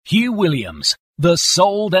Hugh Williams, The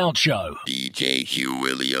Sold Out Show. DJ Hugh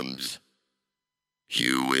Williams.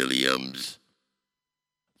 Hugh Williams.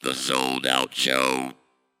 The Sold Out Show.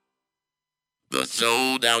 The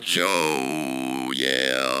Sold Out Show,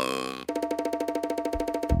 yeah.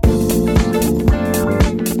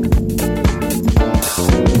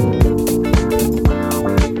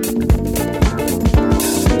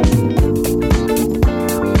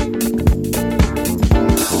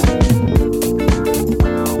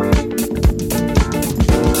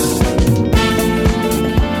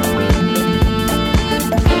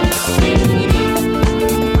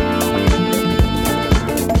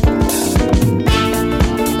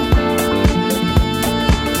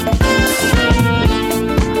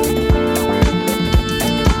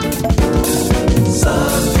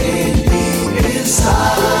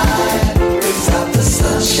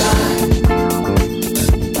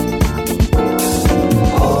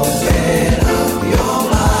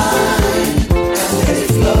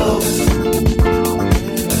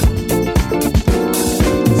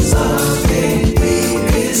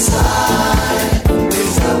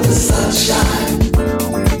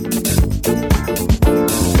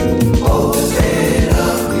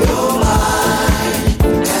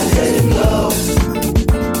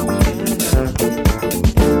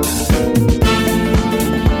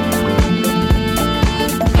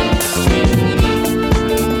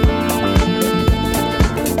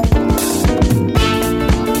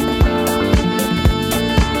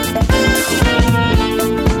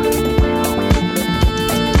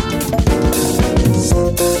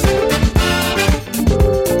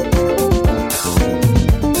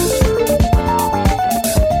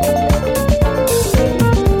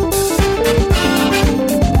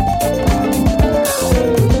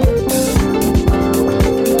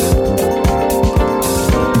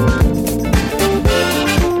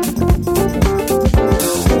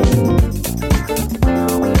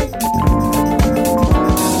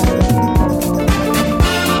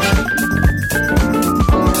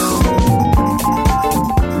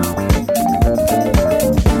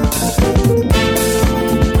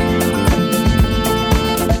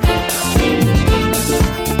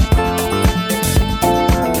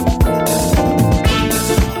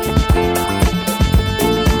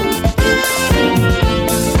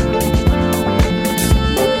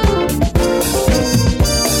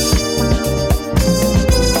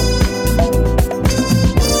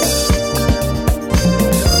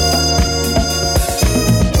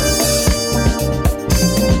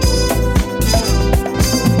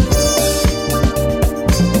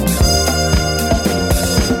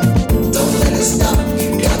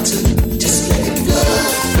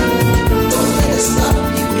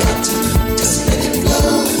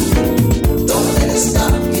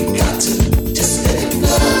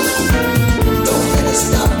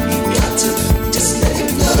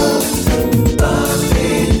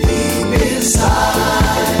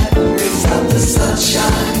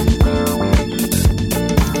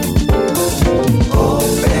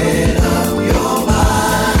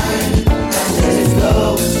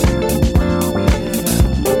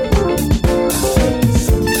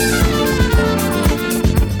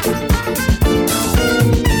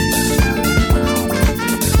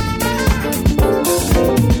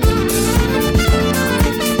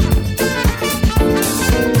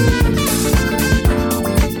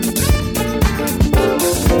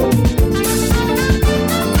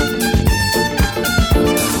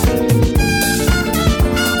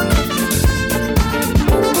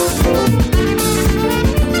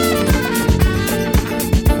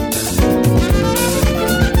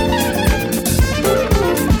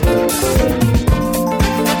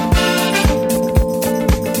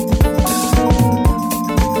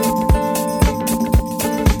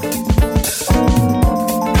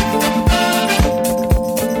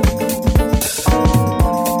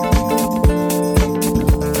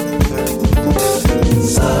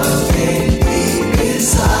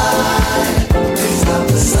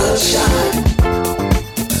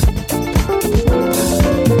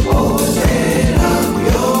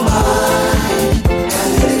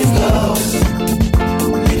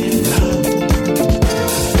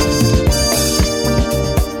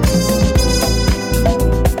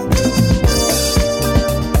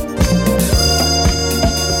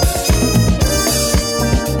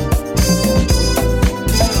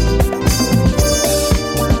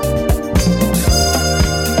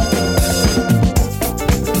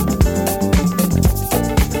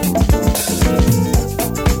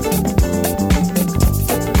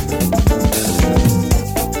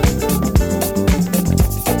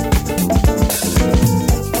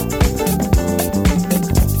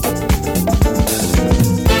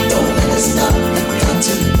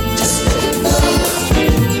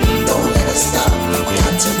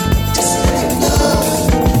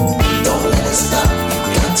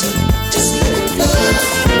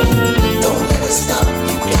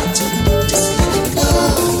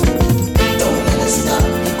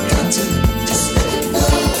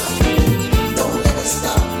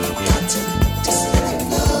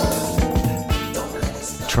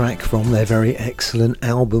 their very excellent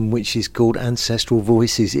album, which is called Ancestral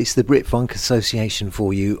Voices. It's the Brit Funk Association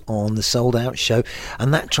for you on the Sold Out Show,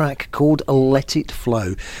 and that track called Let It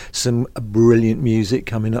Flow. Some brilliant music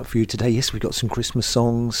coming up for you today. Yes, we've got some Christmas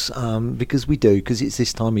songs, because it's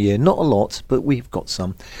this time of year. Not a lot, but we've got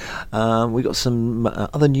some. We've got some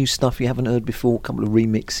other new stuff you haven't heard before, a couple of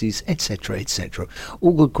remixes, etc, etc.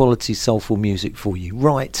 All good quality soulful music for you.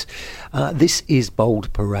 Right, this is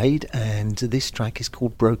Bold Parade, and this track is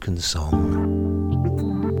called Broken Song.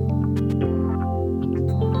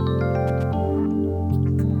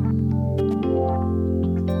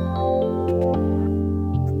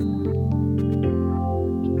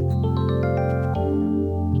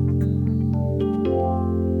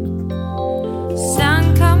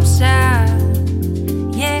 Sun comes out,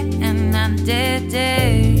 yeah, and I'm dead.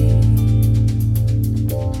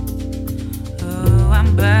 Oh,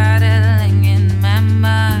 I'm battling in my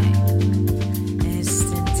mind. It's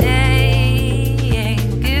the day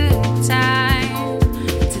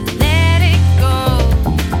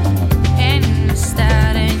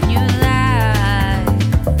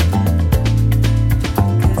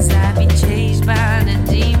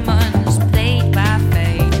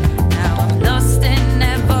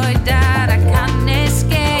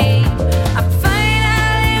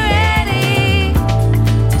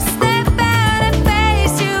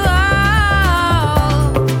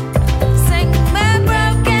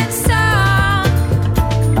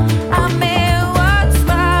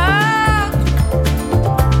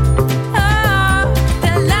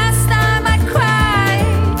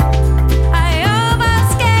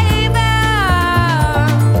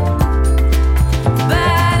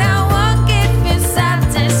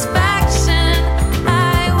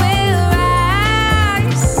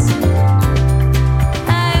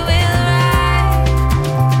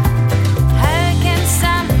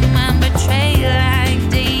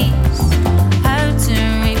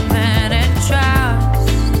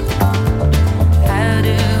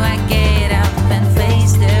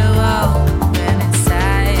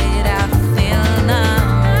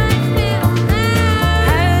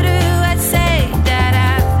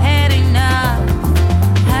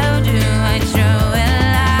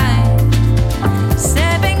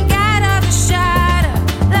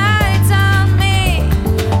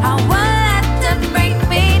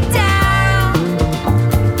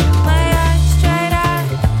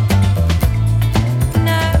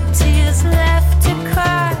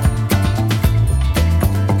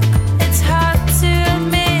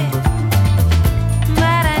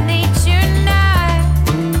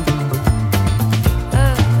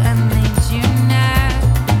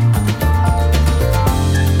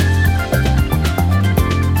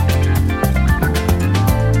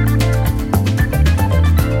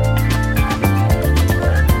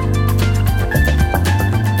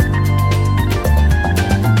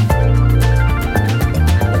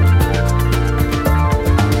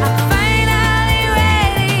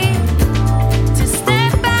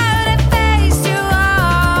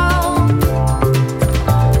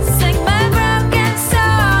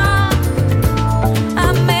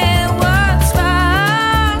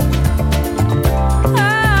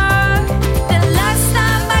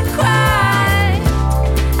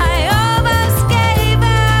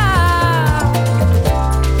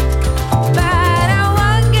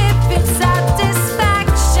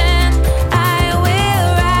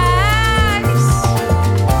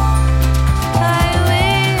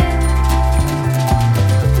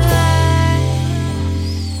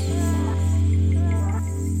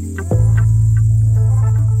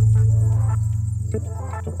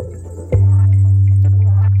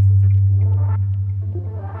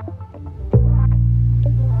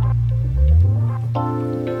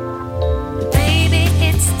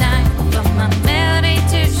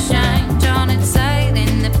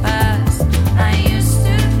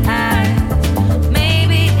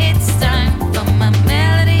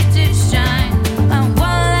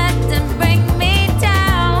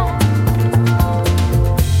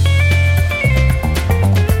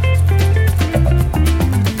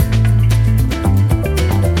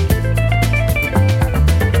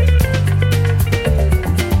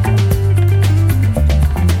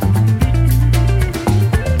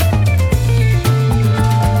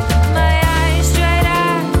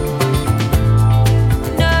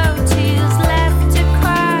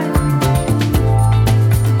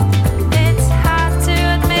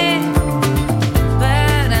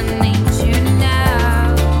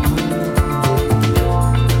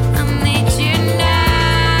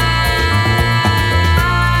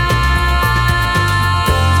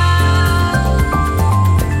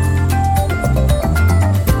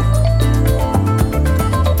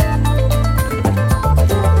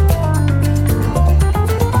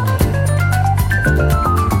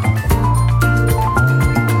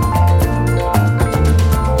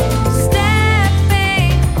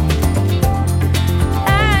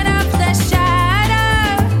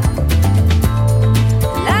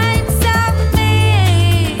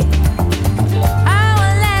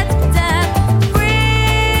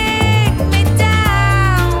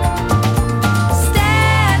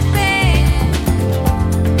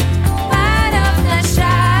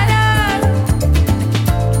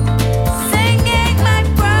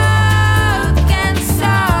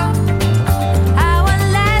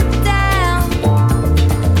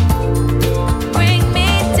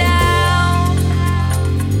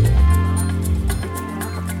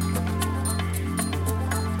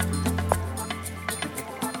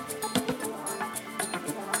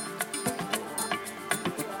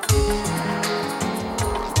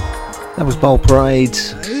That was Bowl Parade.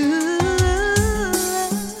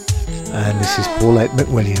 And this is Paulette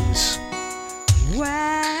McWilliams.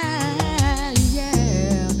 Well,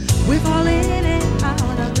 yeah, we've all in and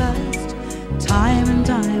out of lust, time and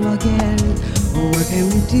time again. What can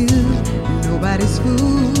we do? Nobody's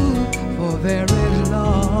fool for very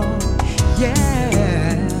long.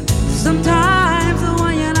 Yeah, sometimes the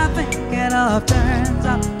one you're not thinking of turns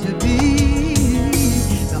out to be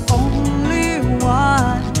the only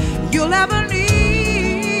one you'll ever need.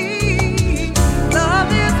 Love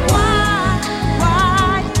is why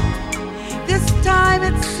this time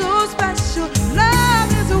it's so special.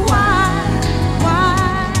 Love is why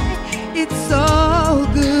it's so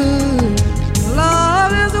good.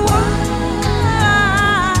 Love is why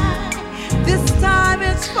this time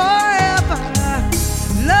it's forever.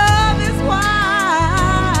 Love is why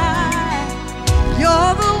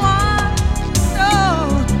you're the one.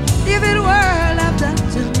 Oh, if it were left up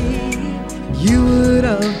to me, you would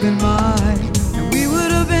have been mine, and we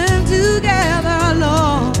would have been together a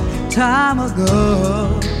long time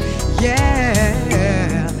ago.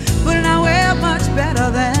 Yeah, but now we're much better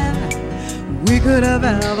than we could have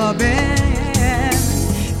ever been.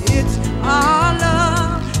 It's our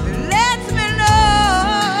love that lets me know.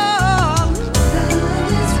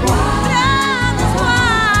 Love is why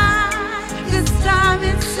this time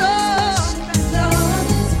it's so. Love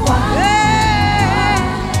is why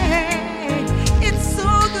it's so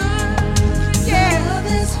good. Yeah, love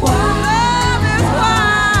is why. Love is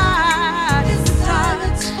why this time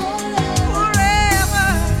it's forever.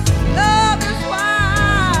 Love is why.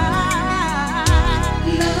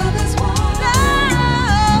 Love is why.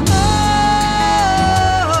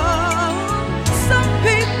 Some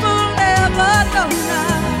people never know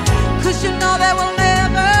now, 'cause you know they will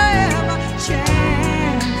never ever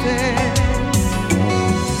change it.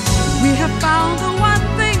 We have found the one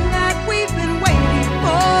thing that we've been waiting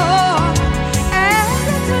for, and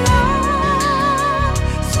it's love,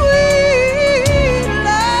 sweet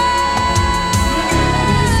love.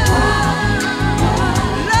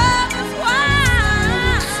 Love is why.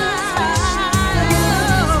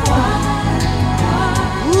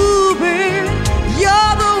 Ooh, baby,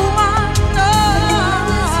 you're the one. Love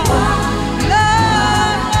is why. Love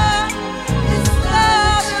is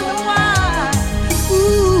why.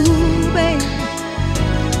 Ooh, baby,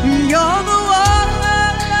 you're the one.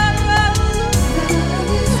 Love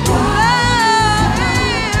is why.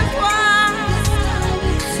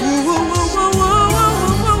 Ooh, ooh, ooh, ooh,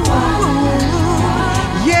 ooh, ooh.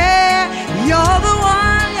 Yeah, you're the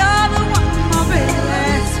one. You're the one, my baby.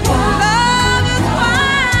 Love is why.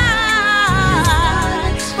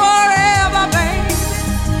 Forever, baby.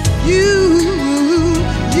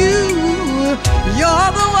 You're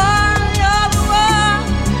the one. You're the one.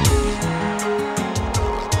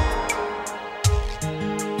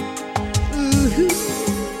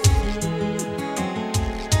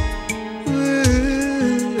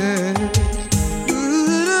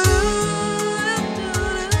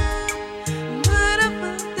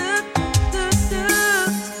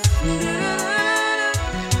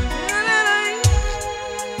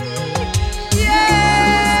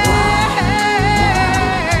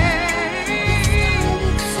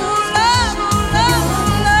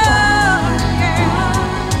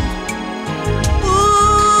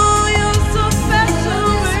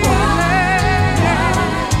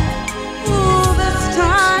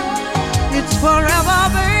 Forever,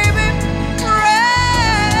 baby,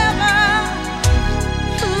 forever.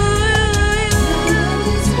 Love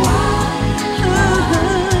is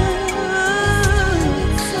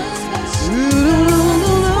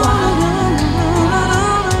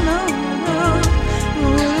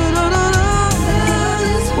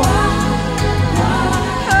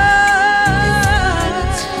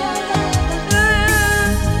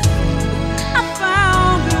I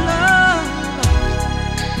found love.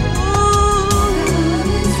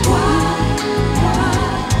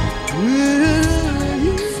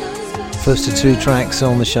 First of two tracks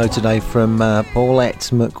on the show today from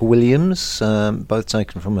Paulette McWilliams, both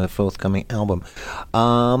taken from her forthcoming album.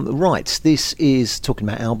 Right, this is talking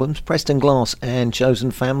about albums, Preston Glass and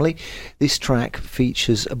Chosen Family. This track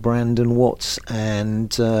features Brandon Watts,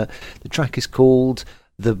 and the track is called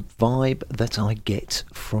The Vibe That I Get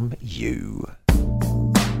From You.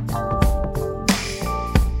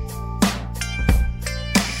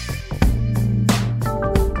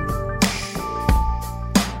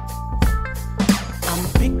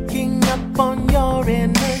 On your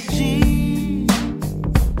energy,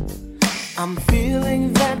 I'm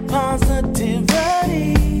feeling that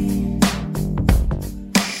positivity.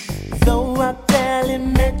 Though I barely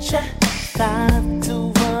met ya, 5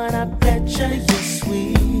 to 1, I bet nature, you're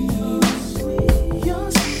sweet.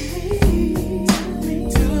 You're sweet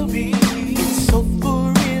to be. It's so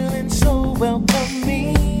for real and so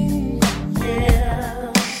welcoming.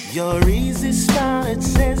 Yeah. Your easy smile, it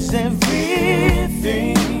says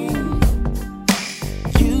everything.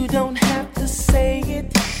 You don't have to say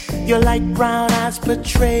it. Your light brown eyes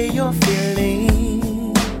portray your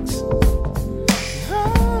feelings.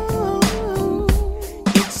 Oh,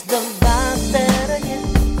 it's the vibe that I get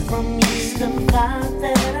from you. It's the vibe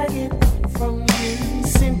that I get from you.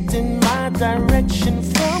 Sent in my direction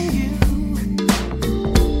from you.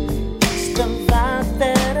 It's the vibe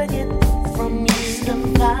that I get from you. It's the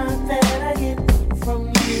vibe that I get from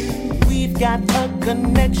you. We've got a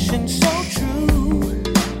connection so true.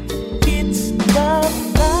 It's the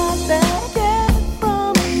vibe that I get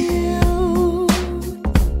from you.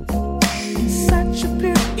 Such a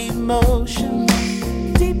pure emotion,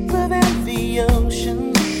 deeper than the ocean.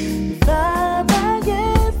 Vibe I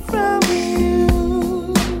get from you.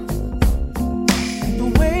 The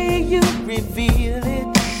way you reveal it,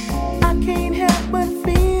 I can't help but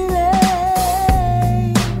feel it.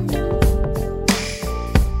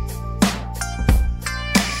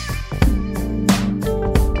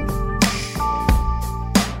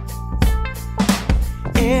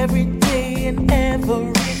 Every day and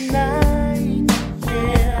every night,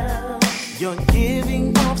 yeah, you're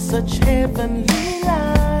giving off such heavenly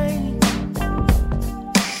light.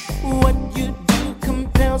 What you do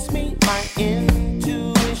compels me, my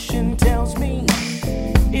intuition tells me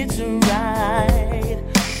it's right.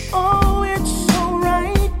 Oh, it's so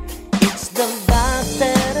right. It's the vibe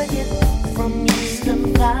that I get from you. It's the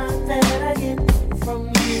vibe that I get from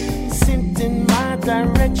you. Sent in my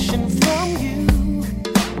direction from you.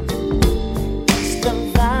 It's the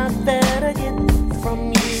vibe that I get from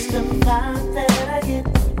you. It's the vibe that I get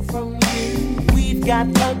from you. We've got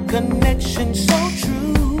a connection so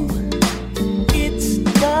true. It's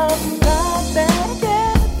the vibe that I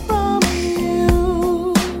get from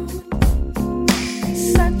you.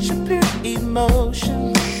 Such a pure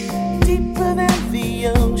emotion, deeper than the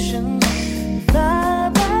ocean.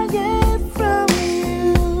 Vibe I get from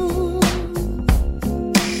you.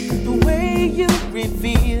 The way you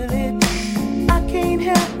reveal it, I can't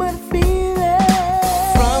help but feel it.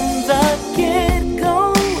 From the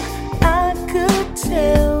get-go, I could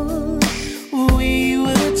tell we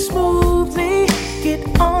would smoothly get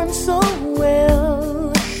on so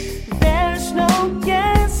well. There's no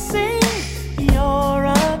guessing, you're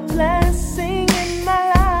a blessing in my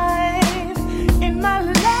life, in my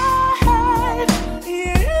life.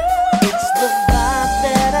 Yeah. It's the vibe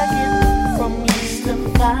that I get from you. It's the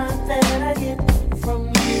vibe that I get from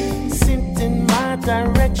you. Sent in my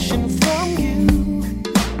direction from you.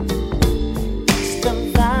 It's the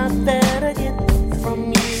vibe that I get from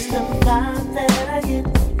you. It's the vibe that I get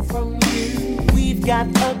from you. We've got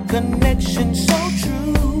a connection so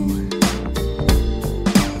true.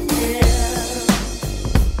 Yeah.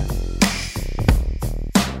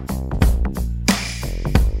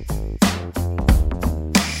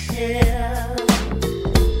 Yeah.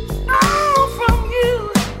 Oh, from you.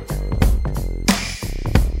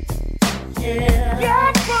 Yeah.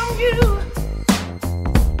 Get from you.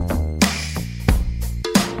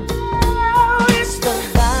 Oh, it's the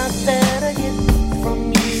vibe that I get from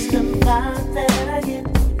you. It's the vibe that I get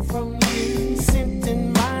from you. Sent in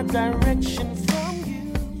my direction from you.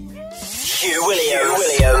 Hugh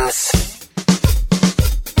Williams.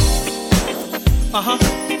 Uh-huh.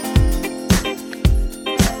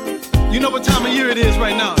 You know what time of year it is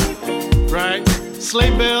right now, right?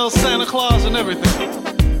 Sleigh bells, Santa Claus, and everything.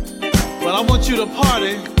 But I want you to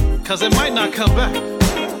party, cause it might not come back.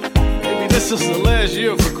 Maybe this is the last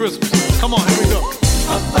year for Christmas. Come on, here we go.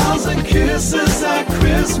 1,000 kisses at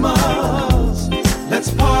Christmas.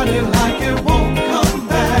 Let's party like it won't come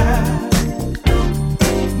back.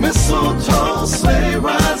 Mistletoe, sleigh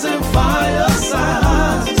rides, and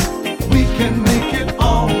firesides. We can make it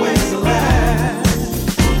always last.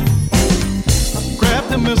 Grab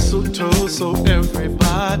the mistletoe so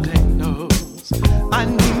everybody knows I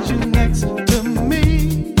need you next to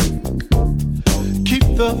me.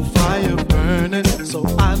 Keep the fire burning so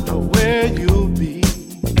I know where you'll be.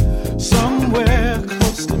 Somewhere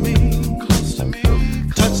close to me,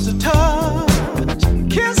 touch to touch,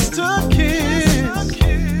 kiss to kiss.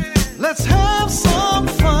 Let's have some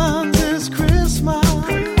fun this Christmas.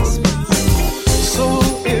 So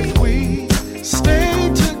if we stay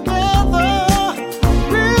together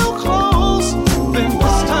real close, then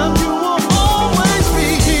this time you will always be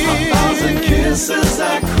here. 1,000 kisses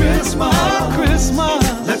at Christmas.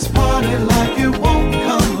 Let's party like it won't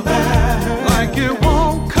come back. Like it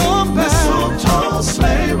won't come back.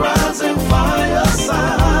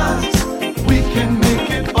 make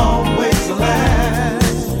it always last.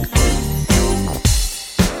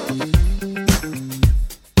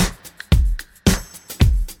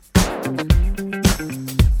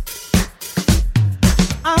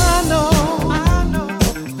 I know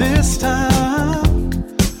this time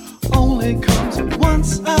only comes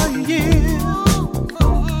once a year,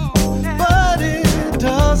 but it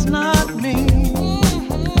does not mean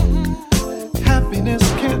happiness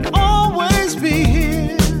can always be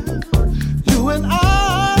here. You and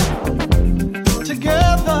I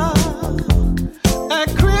together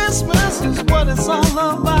at Christmas is what it's all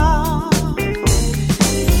about.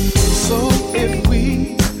 So if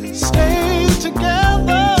we stay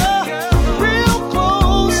together real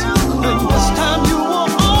close, then this time you will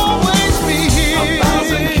always be here.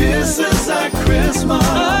 1,000 kisses at Christmas.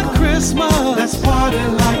 At Christmas. Let's party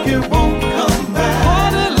like it won't come back.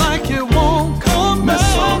 Party like it won't come back.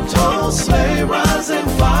 Mistletoe, sleigh rides and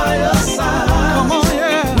fireside. Come on,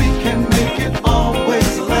 yeah. We can make it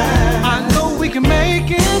always last. I know we can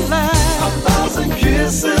make it last. 1,000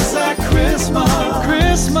 kisses at Christmas.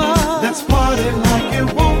 Christmas. Let's party like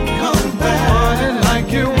it won't come back. Party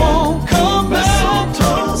like it won't come back.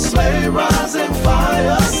 Mistletoe, sleigh rides and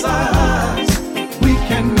firesides. We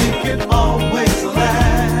can make it always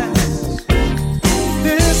last.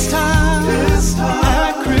 This time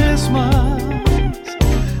at Christmas,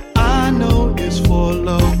 I know it's for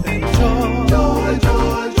love and joy.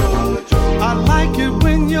 I like it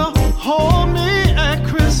when you hold me at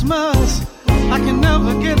Christmas. I can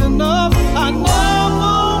never get enough. I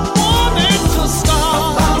never want it to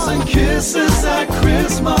stop. 1,000 kisses at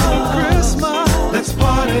Christmas. Christmas. Let's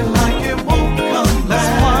party like it won't come back. Let's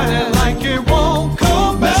party like it won't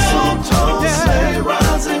come back. Mistletoe, sleigh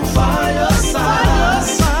rides and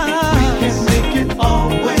firesides. We can make it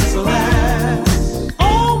always last.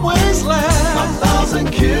 Always last.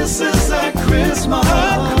 1,000 kisses at Christmas.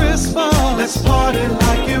 At Christmas. Let's party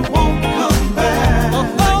like it won't come back.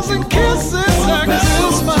 1,000 kisses at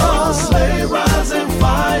Christmas. Sleigh rides and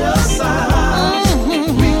firesides.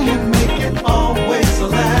 We can make it always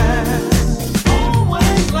last.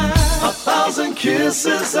 Always last. 1,000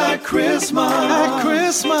 kisses at Christmas. At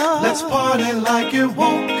Christmas. Let's party like it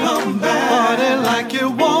won't come back. Party like it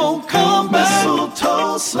won't come back.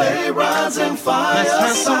 Mistletoe, sleigh rides and firesides. Let's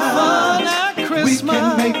have some fun at Christmas. We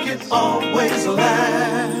can make it always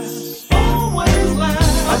last. Always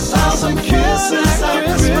last. 1,000 kisses at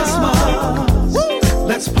Christmas.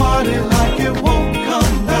 Let's party like it won't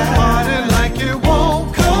come back. Party like it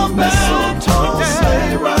won't come back. Mistletoe,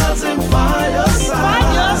 sleigh rides and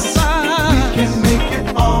firesides. We can make it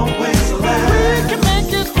always last. We can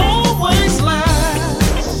make it always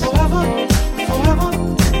last. Forever, forever.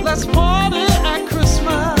 Let's party at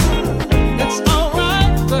Christmas. It's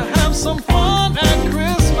alright to have some fun at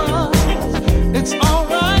Christmas. It's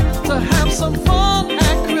alright to have some fun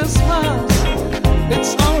at Christmas.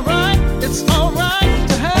 It's alright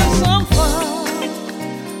to have some fun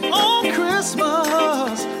on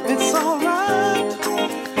Christmas. It's alright,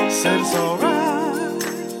 said it's alright.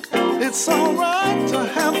 It's alright to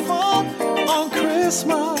have fun on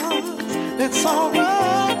Christmas. It's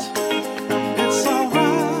alright, it's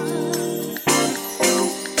alright.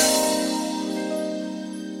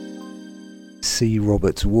 C.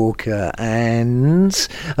 Robert Walker and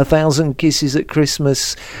 1,000 Kisses at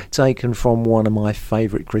Christmas, taken from one of my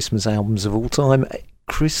favourite Christmas albums of all time,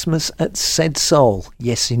 Christmas at Said Soul.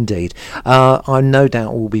 Yes, indeed. I no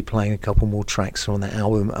doubt will be playing a couple more tracks from that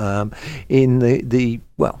album in the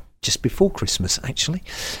just before Christmas, actually.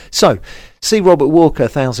 So, C. Robert Walker,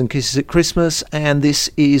 1,000 Kisses at Christmas, and this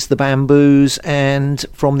is the Bamboos, and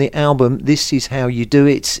from the album, This Is How You Do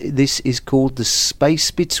It. This is called The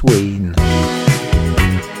Space Between.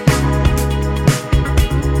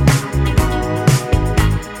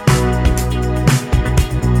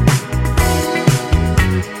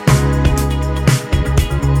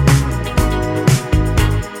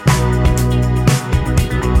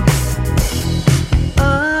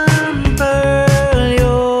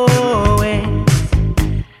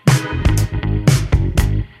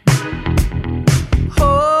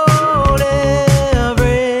 Hold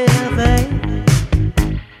everything.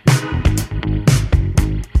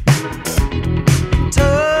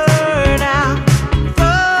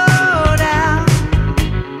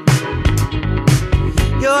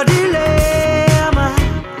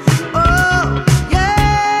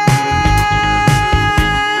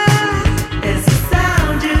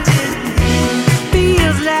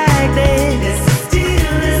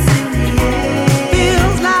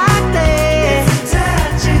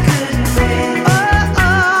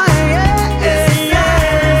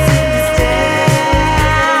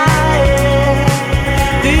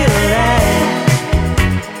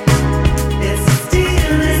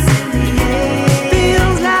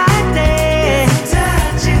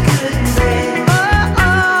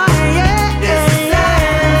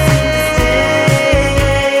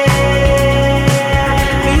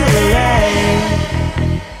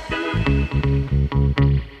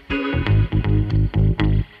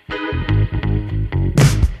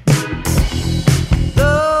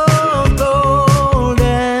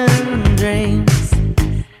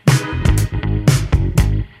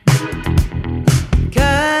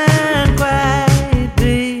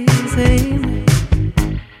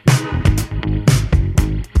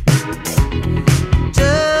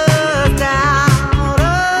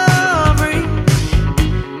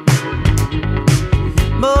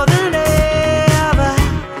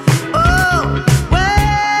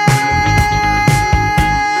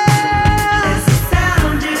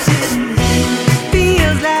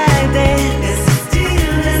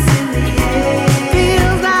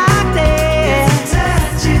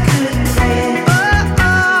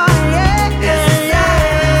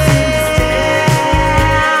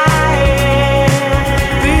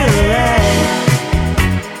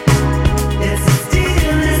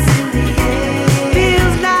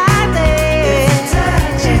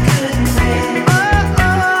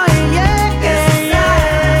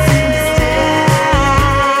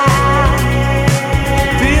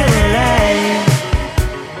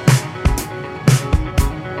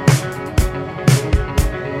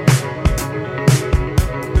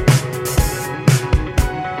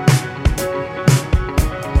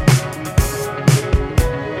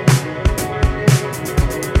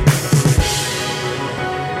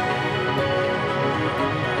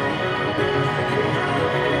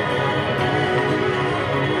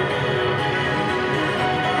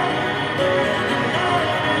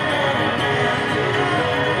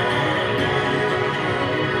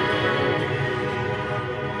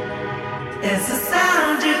 It's a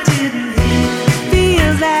sound you didn't hear.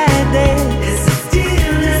 Feels like this. It's a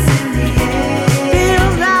stillness in the air.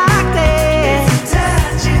 Feels like this. It's a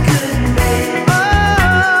touch you couldn't bear. Oh,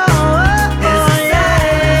 it's a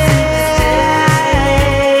silence in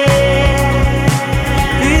the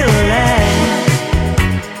feel like.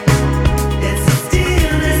 It's a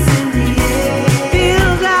stillness in the air.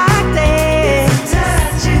 Feels like this. It's a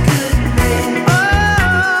touch you couldn't bear.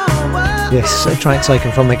 Yes, a track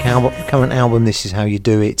taken from the current album, This Is How You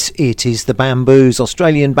Do It. It is the Bamboos,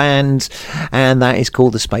 Australian band, and that is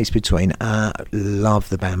called The Space Between. Love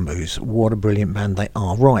the Bamboos. What a brilliant band they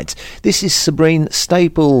are. Right, this is Sabrina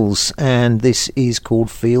Staples, and this is called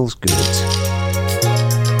Feels Good.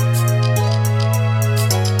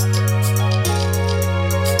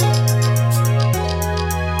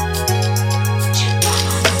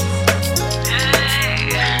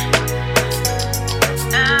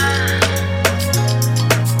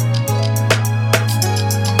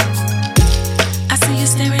 I see you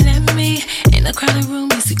staring at me in a crowded room.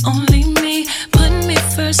 You see only me. Putting me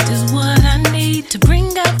first is what I need to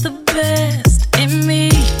bring out the best in me.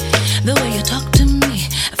 The way you talk to me,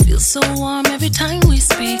 I feel so warm every time we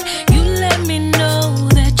speak. You let me know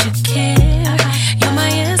that you care. You're my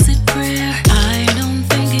answered prayer. I don't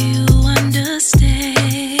think you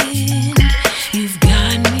understand. You've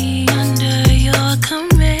got me under your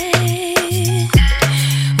command.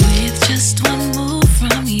 With just one move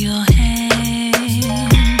from your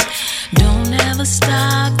hand. Don't ever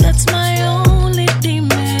stop, that's my only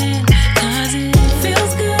demand. 'Cause it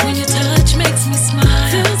feels good when your touch makes me smile.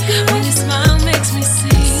 When your smile makes me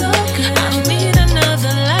sing. So good. I don't need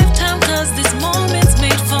another lifetime, 'cause this moment's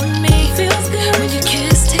made for me. Feels good when your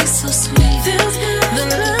kiss tastes so sweet. Feels good. The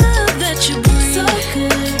love that you bring. So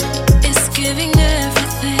good. It's giving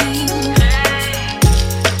everything.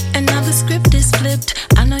 And now the script is flipped.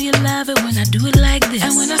 I know you love it when I do it like this.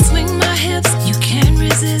 And when I swing my hips, you can't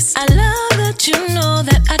resist. I love that you know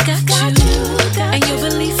that I got you. And your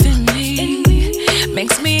belief in me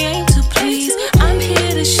makes me aim to please. I'm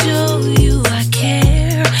here to show you I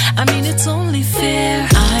care. I mean, it's only fair.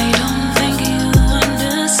 I don't think you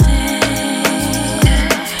understand.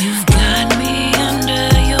 You've got me under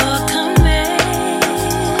your command.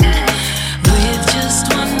 With just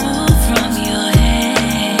one move from your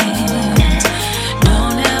hand.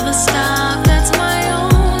 Don't ever stop, that's my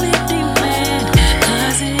only demand.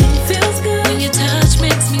 'Cause it feels good when your touch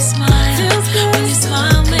makes me smile. Feels good when your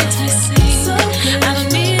smile makes me sing. So good. I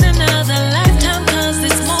don't need another lifetime, 'cause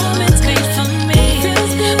this moment's made for me.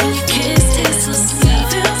 Feels good when your kiss tastes so sweet.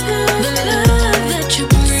 Feels good. The love that you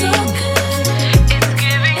bring. So good. It's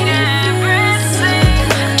giving everything.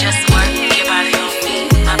 Just work your body on me,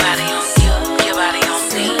 my body on you. Your body on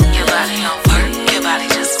me, your body on work. Your body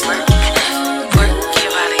just work. Work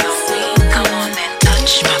your body on me. Come on and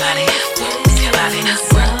touch my body. Work your body.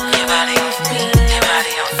 Work your body on me, your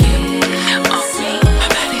body on you. On me, my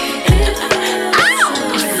body.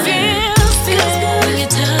 It feels good when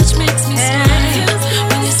your touch makes me smile.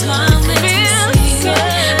 When your smile makes me sing.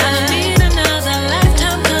 I don't need another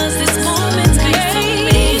lifetime, 'cause this moment's made for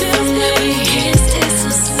me. When your kiss tastes so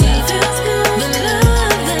sweet. The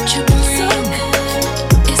love that you bring.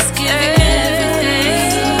 It's giving everything.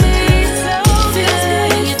 Feels good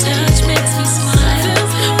when your touch makes me smile.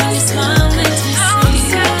 When your smile makes me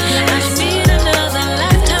sing. I don't need another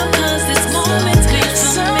lifetime, 'cause this moment's made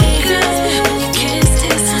for me. When your kiss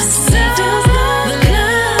tastes so sweet. The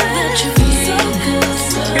love that you bring.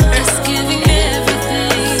 It's giving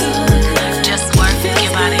everything. Just work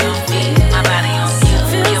your body on me, my body on you.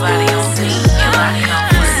 Your body on me, your body on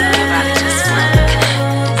work. Your body just work.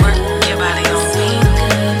 Work your body on me.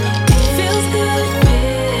 Feels good.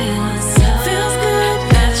 Feels good.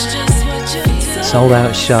 That's just what you do. Sold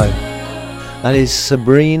Out Show. That is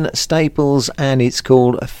Sabrina Staples, and it's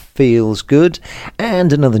called Feels Good.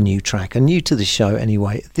 And another new track, new to the show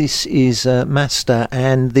anyway. This is Master,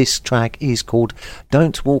 and this track is called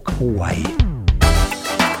Don't Walk Away.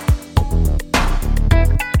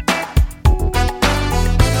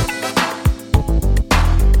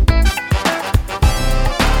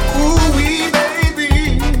 Ooh-wee,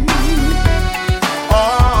 baby.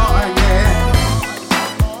 Oh, yeah.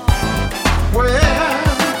 Well,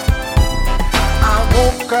 I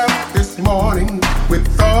woke up this morning with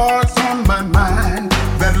thoughts on my mind.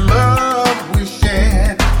 That love we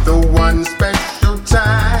shared, the one special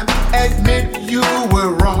time. Admit you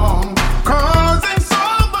were wrong. 'Cause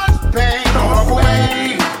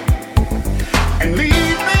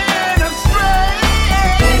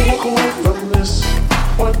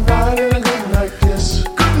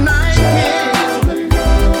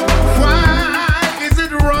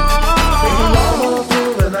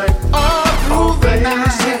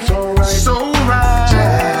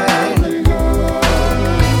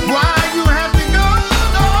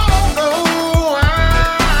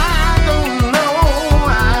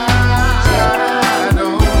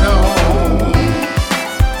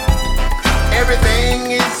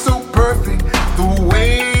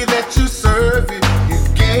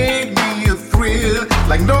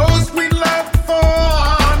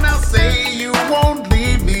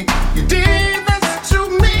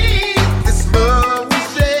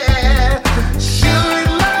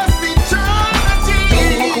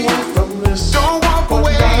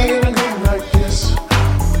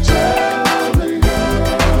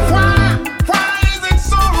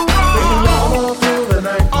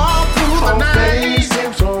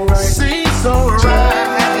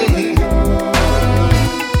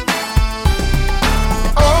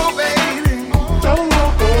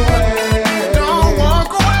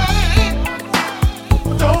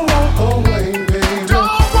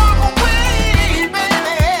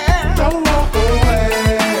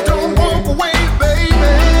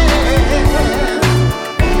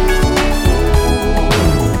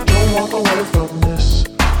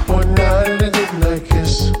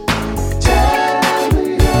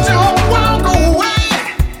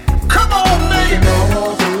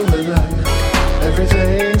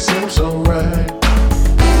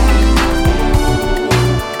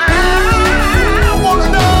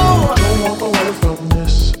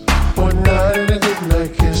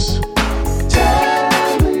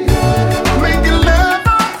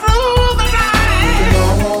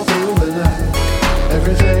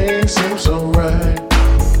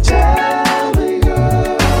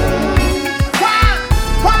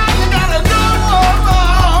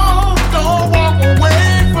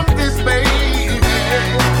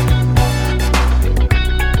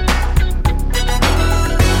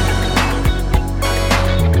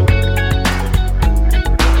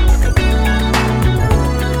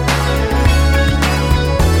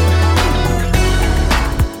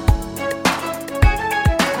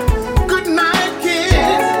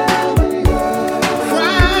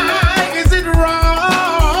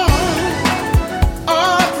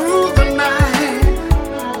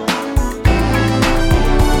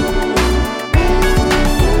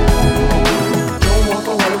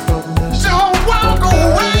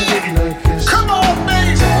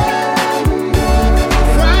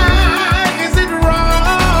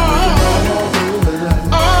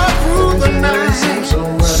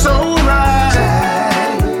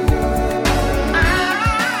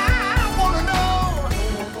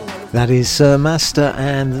That is Sir Master,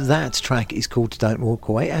 and that track is called Don't Walk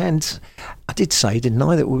Away. And I did say, didn't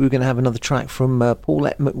I, that we were going to have another track from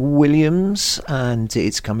Paulette McWilliams, and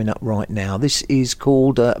it's coming up right now. This is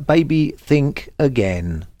called Baby Think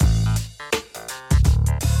Again.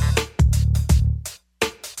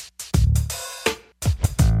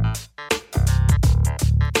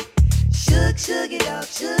 Shug, shug it up,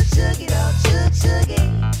 shug, shug it up, shug, shug it.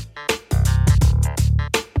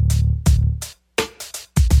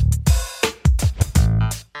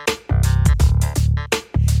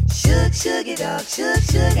 Shug it up, shug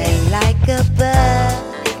it. Ain't like a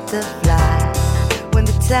butterfly. When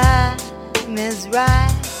the time is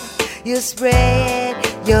right, you spread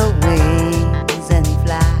your wings and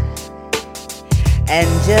fly. And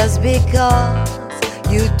just because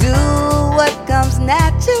you do what comes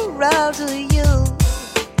natural to you,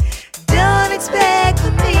 don't expect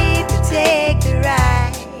for me to take the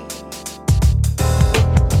ride.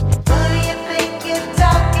 Who do you think you're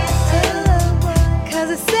talking to? 'Cause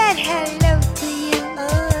I said hello to you.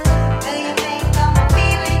 Do you think I'm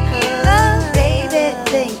feeling you? Oh, baby,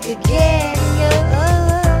 think again, you.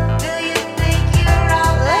 Do you think you're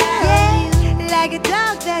all right? Yeah, like a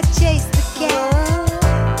dog that chased the cat.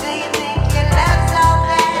 Do you think your love's all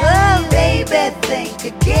right? Oh, baby, think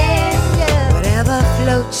again, yeah. Whatever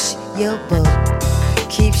floats your boat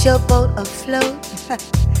keeps your boat afloat.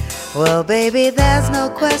 Well, baby, there's no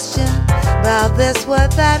question about this,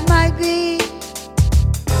 what that might be.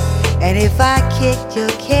 And if I kicked your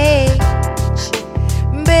cage,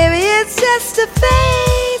 baby, it's just a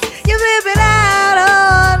phase. You're flipping out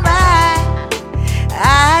on my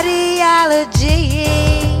ideology.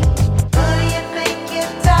 Who do you think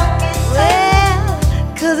you're talking to? Well,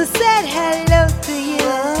 'cause I said hello to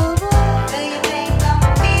you. Do you think I'm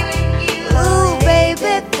feeling you? Ooh,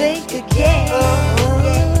 baby, think again.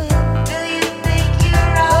 Do you think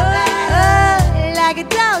you're all right? Like a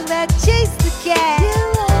dog that chased the cat.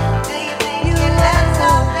 Do you think your love's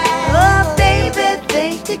all right? Oh, baby,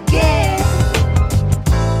 think again.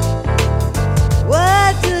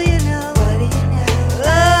 What do you know? What do you know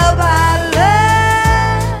about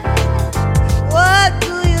love? What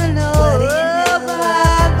do you know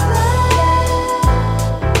about love?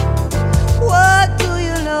 What do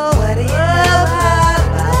you know about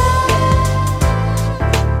love?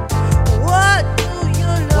 What do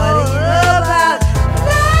you know about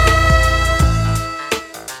love?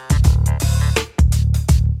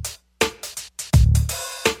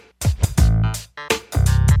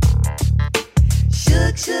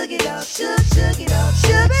 Shug it up, shug it up,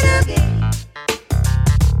 shug it up.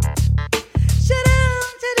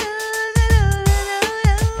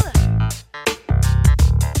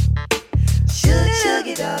 Shug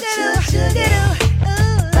it up, shug it up. Who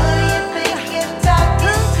do you think you're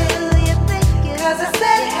talking to? 'Cause I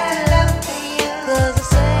said hello to you. Do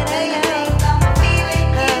you think I'm feeling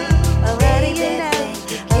you? What do you know?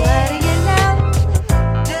 What do you know?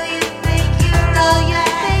 Do you think you're okay?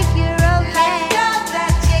 Like a dog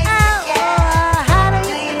that chased the cat. How do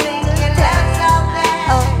you think your love's all right?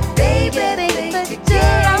 Oh, baby, think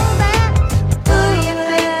again. Who do you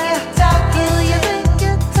think you're talking to?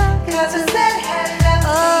 'Cause I said hello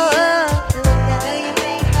to you. Do you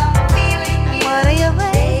think I'm feeling you? What do you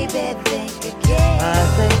think? Baby, think again. I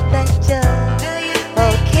think that you're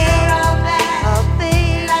okay. All right. I'll be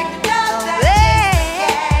like a dog that chased the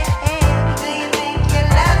cat. Do you think your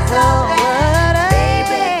love's all right?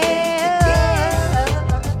 Baby, think again.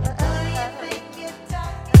 Who do you think you're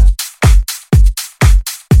talking to?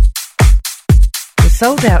 The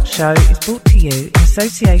Sold Out Show is brought to you in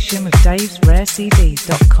association with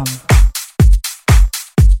davesrarecds.com.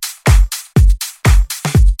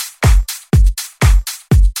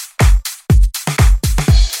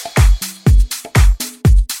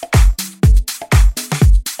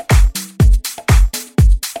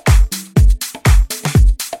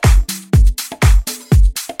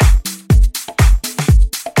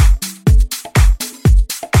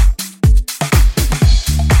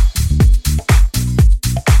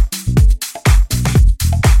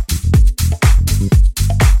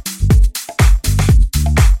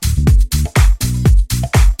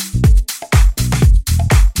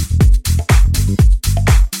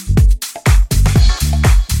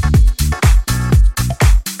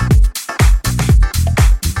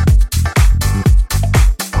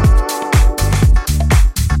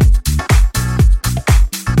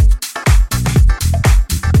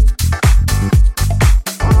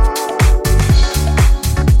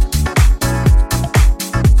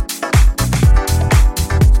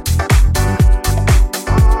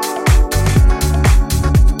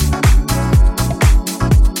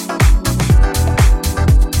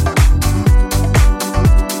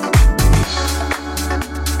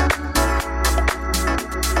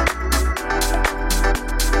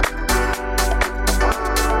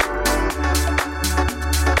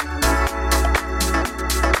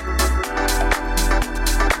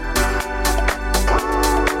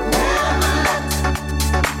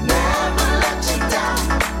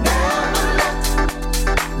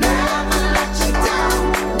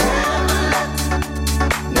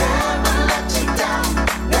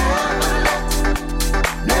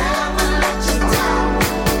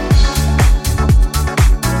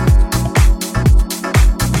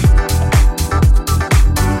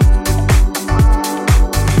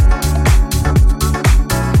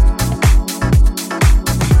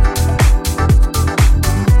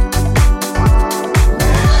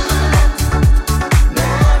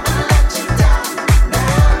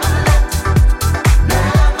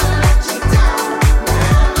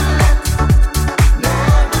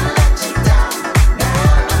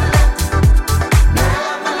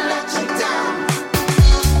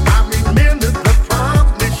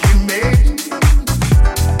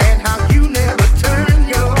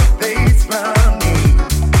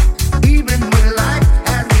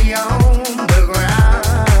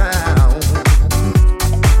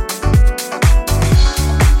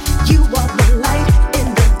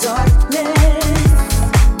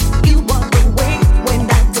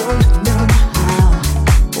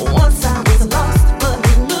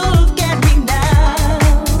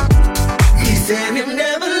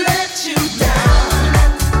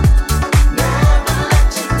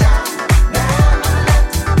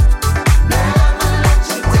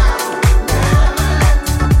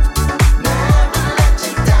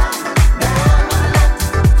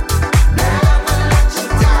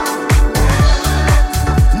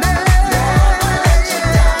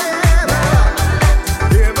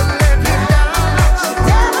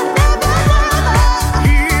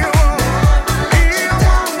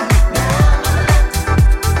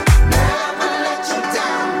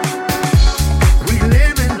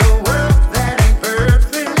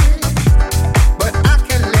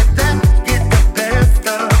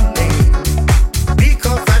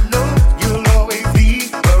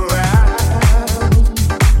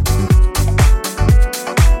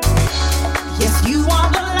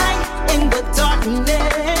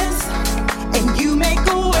 darkness, and you make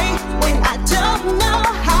a way when I don't know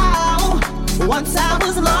how. Once I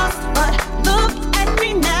was lost, but look at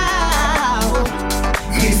me now.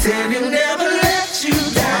 He said he'll never let you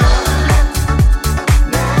down.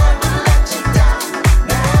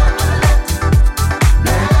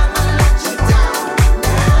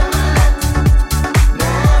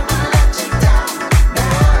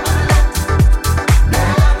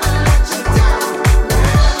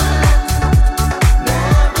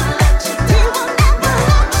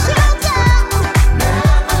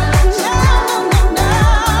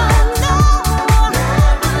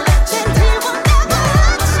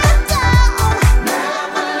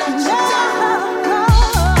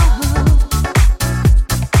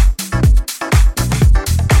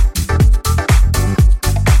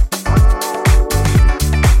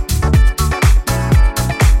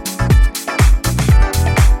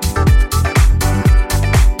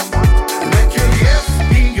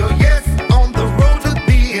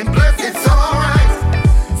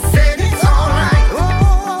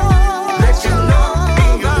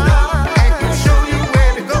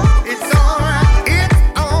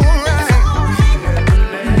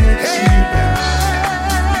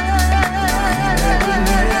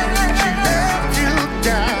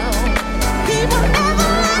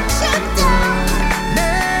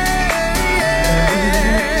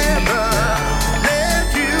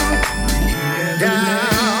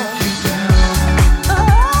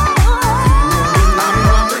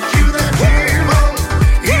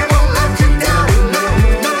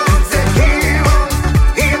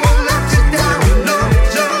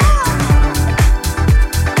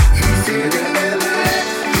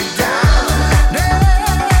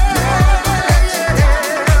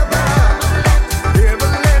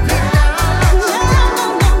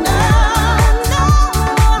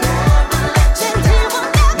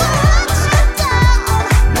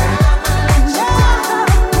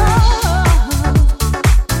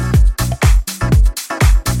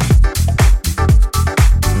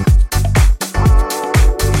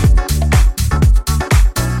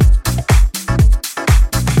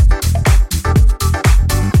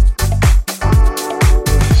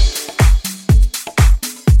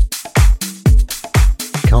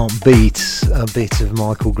 Beat a bit of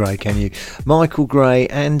Michael Gray, can you? Michael Gray,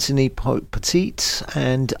 Anthony Petite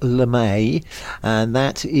and LeMay, and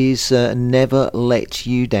that is Never Let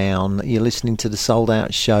You Down. You're listening to the Sold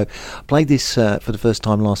Out Show. Played this for the first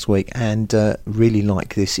time last week and really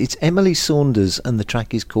like this. It's Emily Saunders and the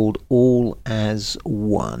track is called All As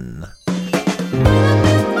One.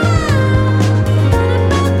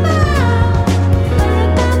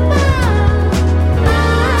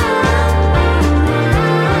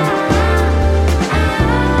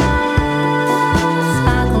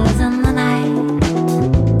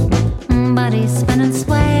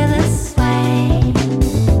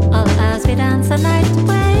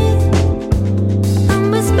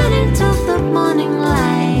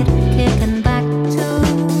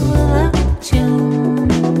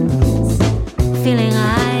 Feeling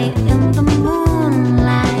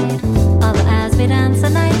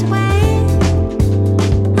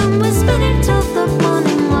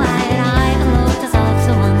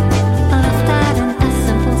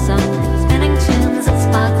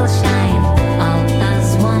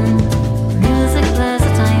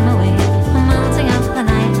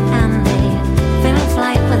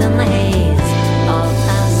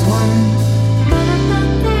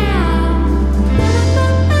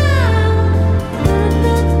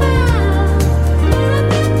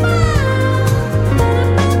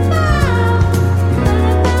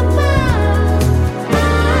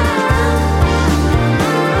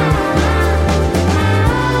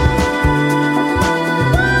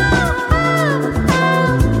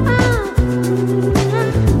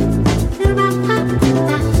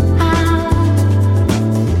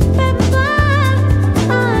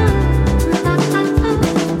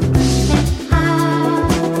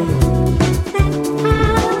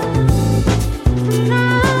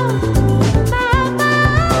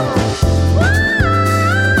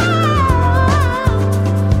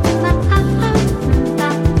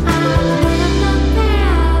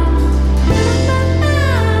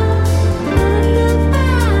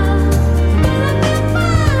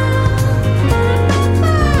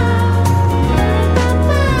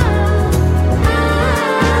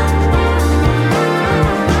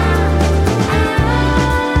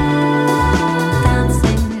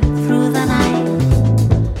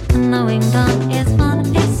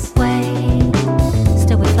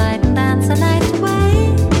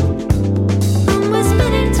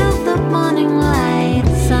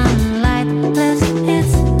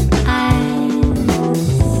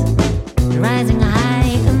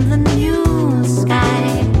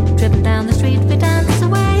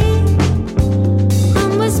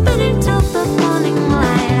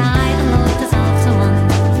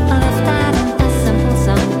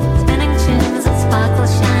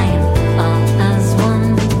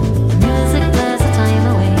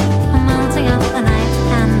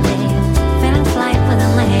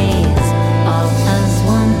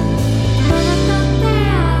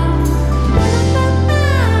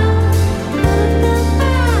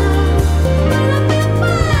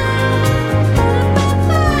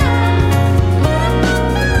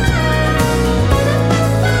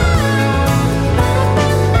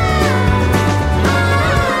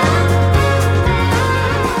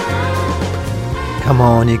Come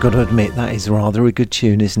on, you've got to admit that is rather a good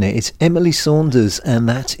tune, isn't it? It's Emily Saunders, and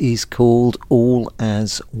that is called All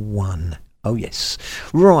As One. Oh yes.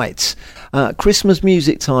 Right, Christmas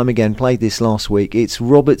music time again. Played this last week. It's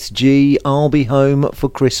Robert G. I'll Be Home for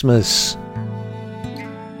Christmas.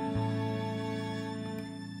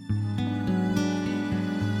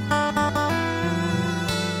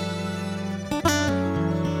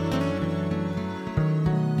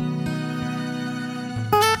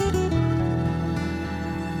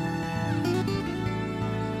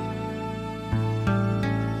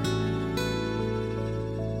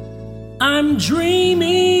 I'm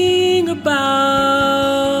dreaming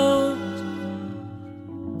about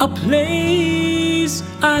a place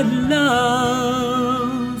I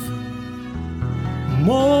love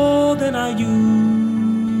more than I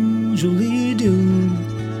usually do.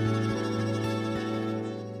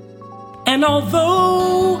 And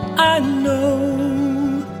although I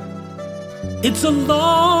know it's a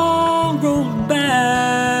long road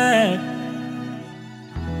back,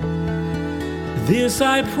 this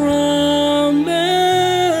I promise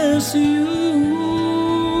you,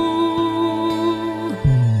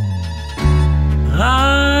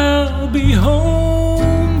 I'll be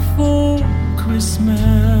home for Christmas.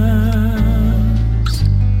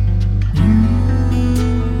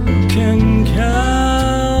 You can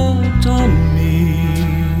count on me.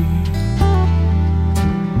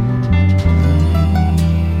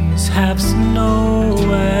 Please have snow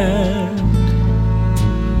and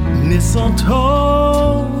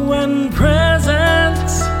mistletoe and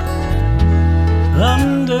presents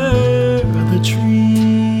under the tree.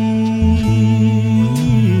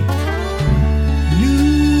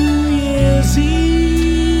 New Year's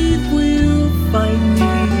Eve will find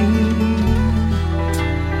me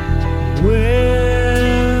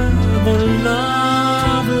where the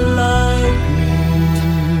love light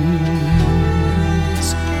gleams.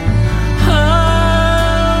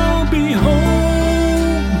 I'll be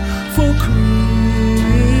home for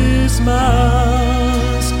Christmas,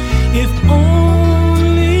 if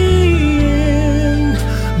only in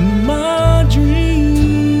my dreams.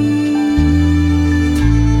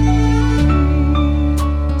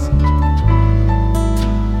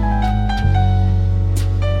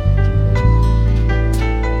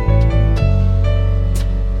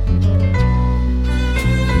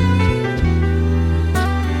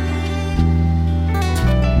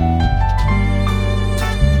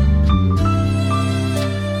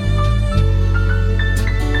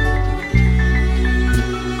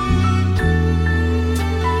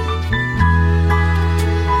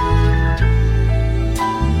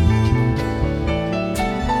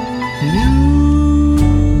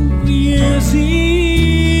 New Year's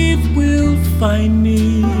Eve will find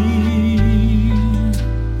me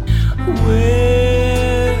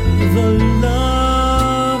where the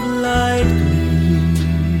love light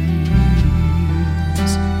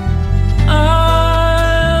gleams.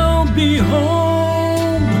 I'll be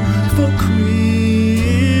home for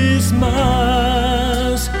Christmas,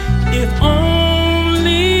 if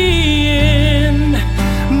only in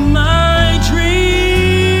my dreams,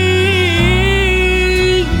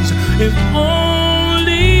 if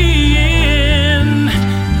only in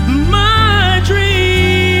my dreams,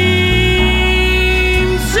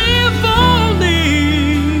 if only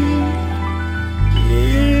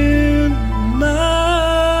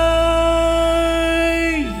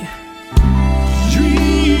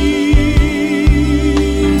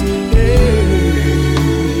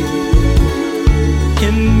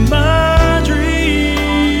in my dreams, in my dreams,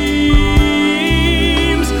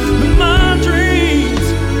 my dreams,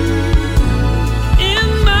 in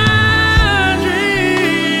my dreams,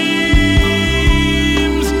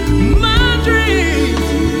 my dreams,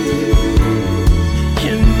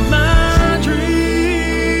 in my dreams.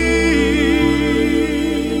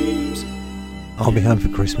 I'll Be Home for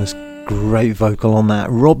Christmas. Great vocal on that.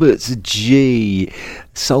 Robert G.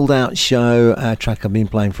 Sold Out Show, a track I've been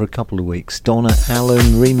playing for a couple of weeks. Donna Allen,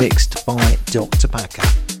 remixed by Dr. Packer.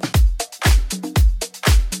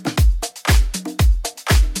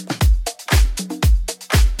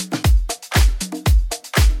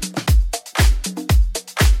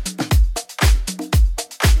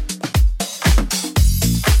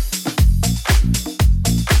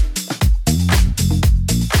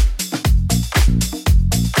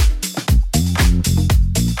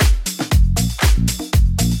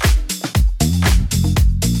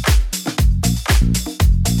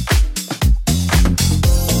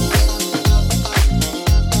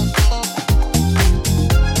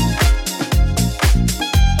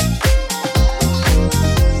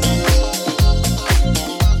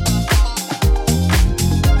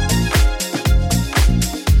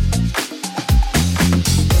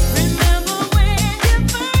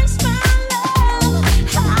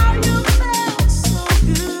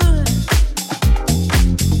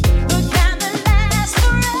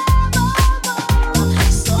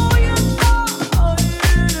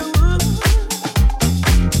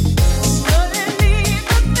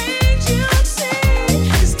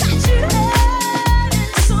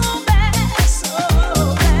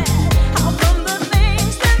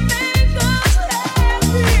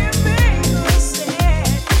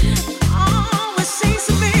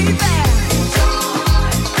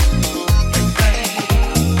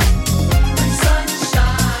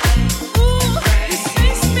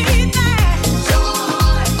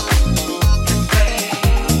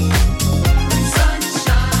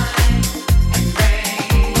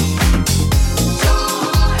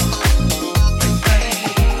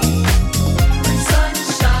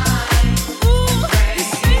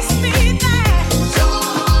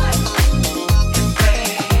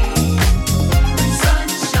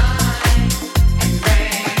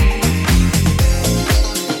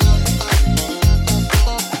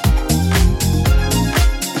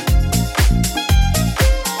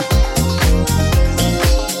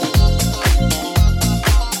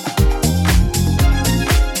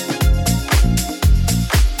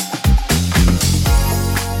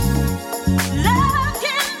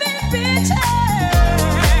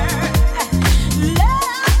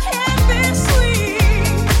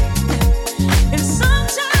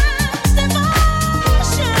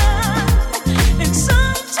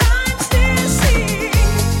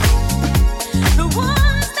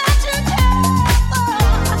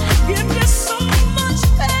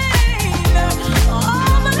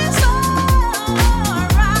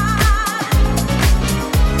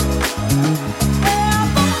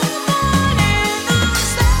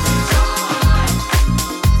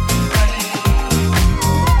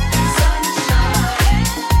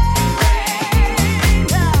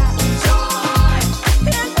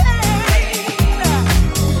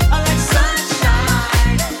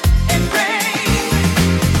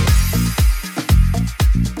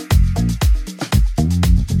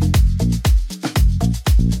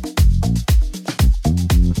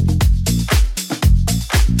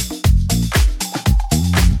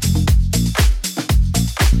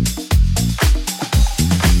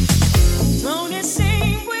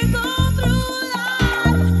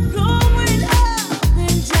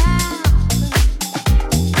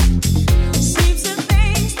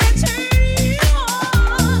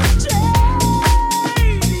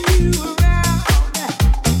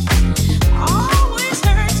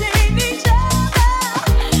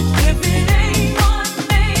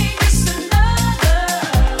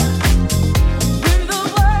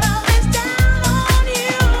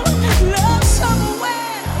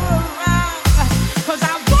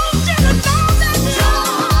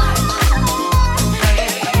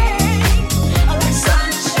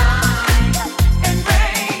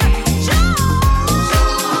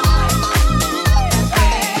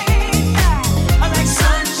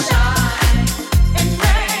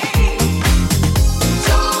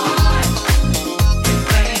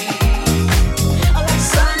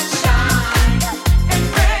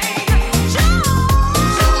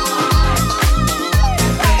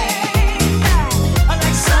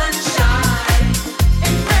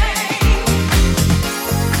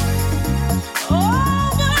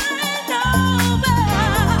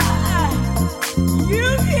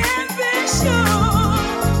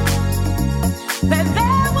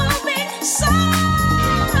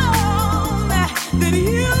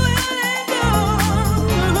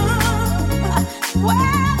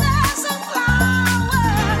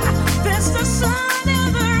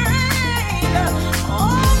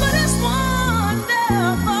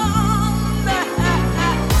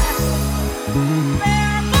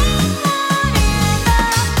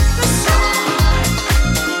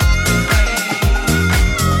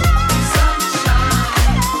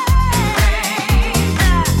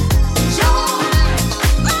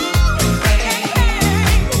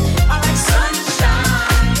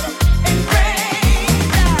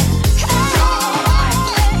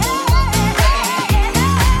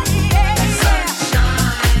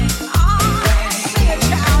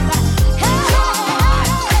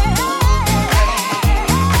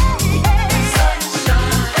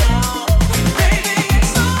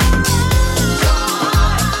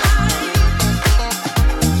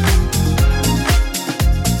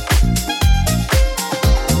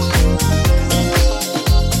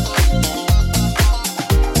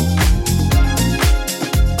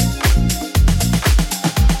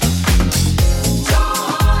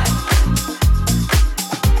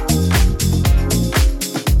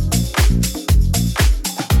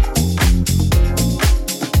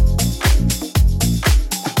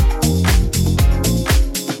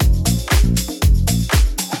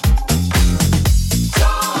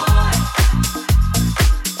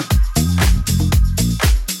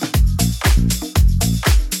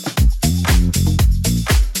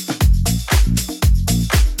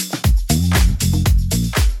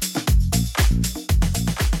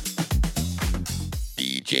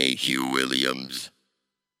 DJ Hugh Williams.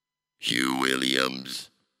 Hugh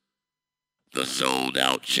Williams. The Sold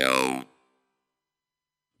Out Show.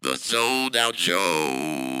 The Sold Out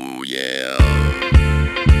Show, yeah.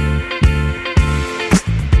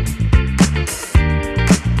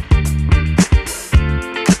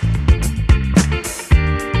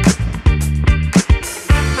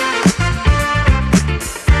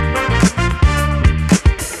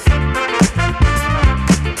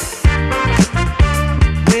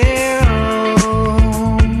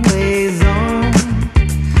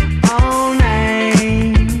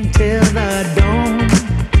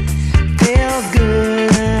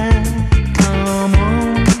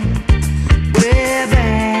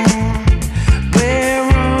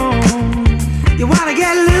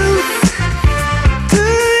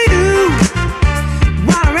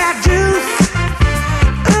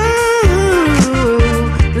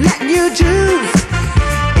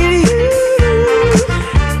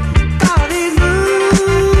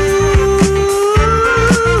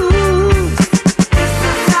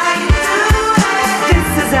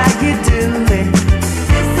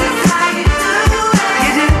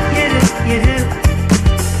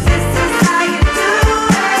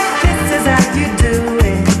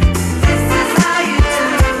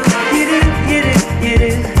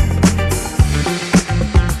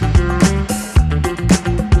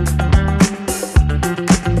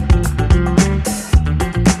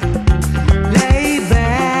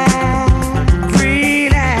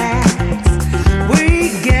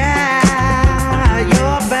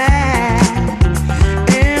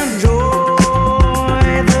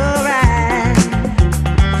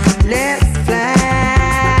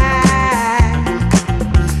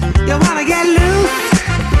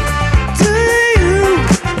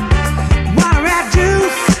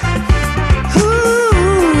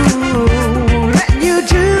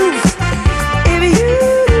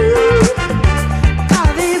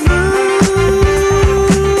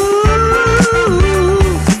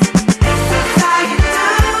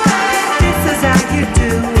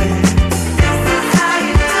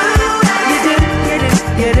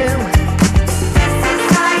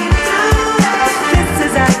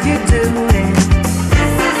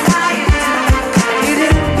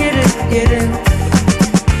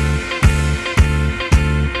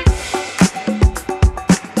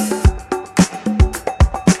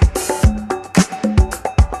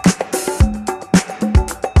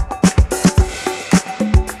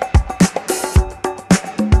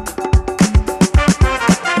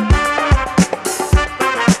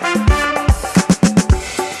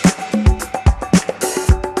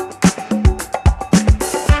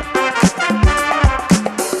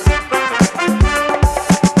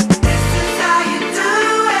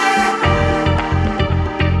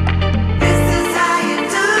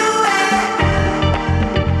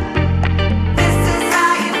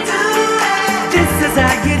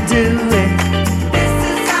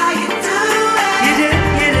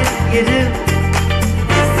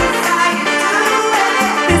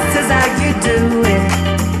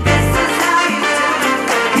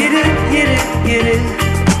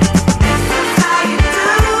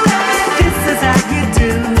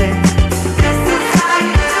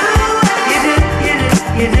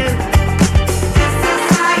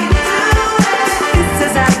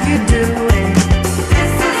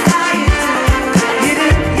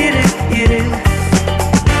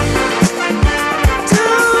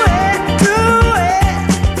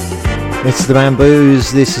 It's the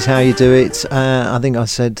Bamboos. This is how you do it. I think I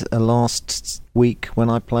said last week when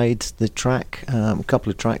I played the track, a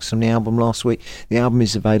couple of tracks from the album last week. The album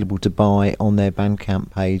is available to buy on their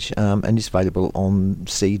Bandcamp page, and it's available on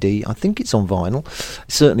CD. I think it's on vinyl,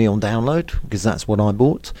 certainly on download, because that's what I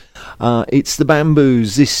bought. It's the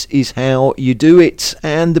Bamboos. This is how you do it,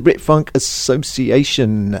 and the Brit Funk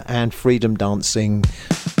Association and Freedom Dancing.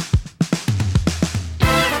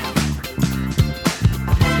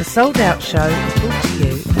 The Sold Out Show is brought to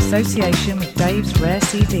you in association with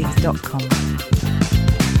davesrarecds.com.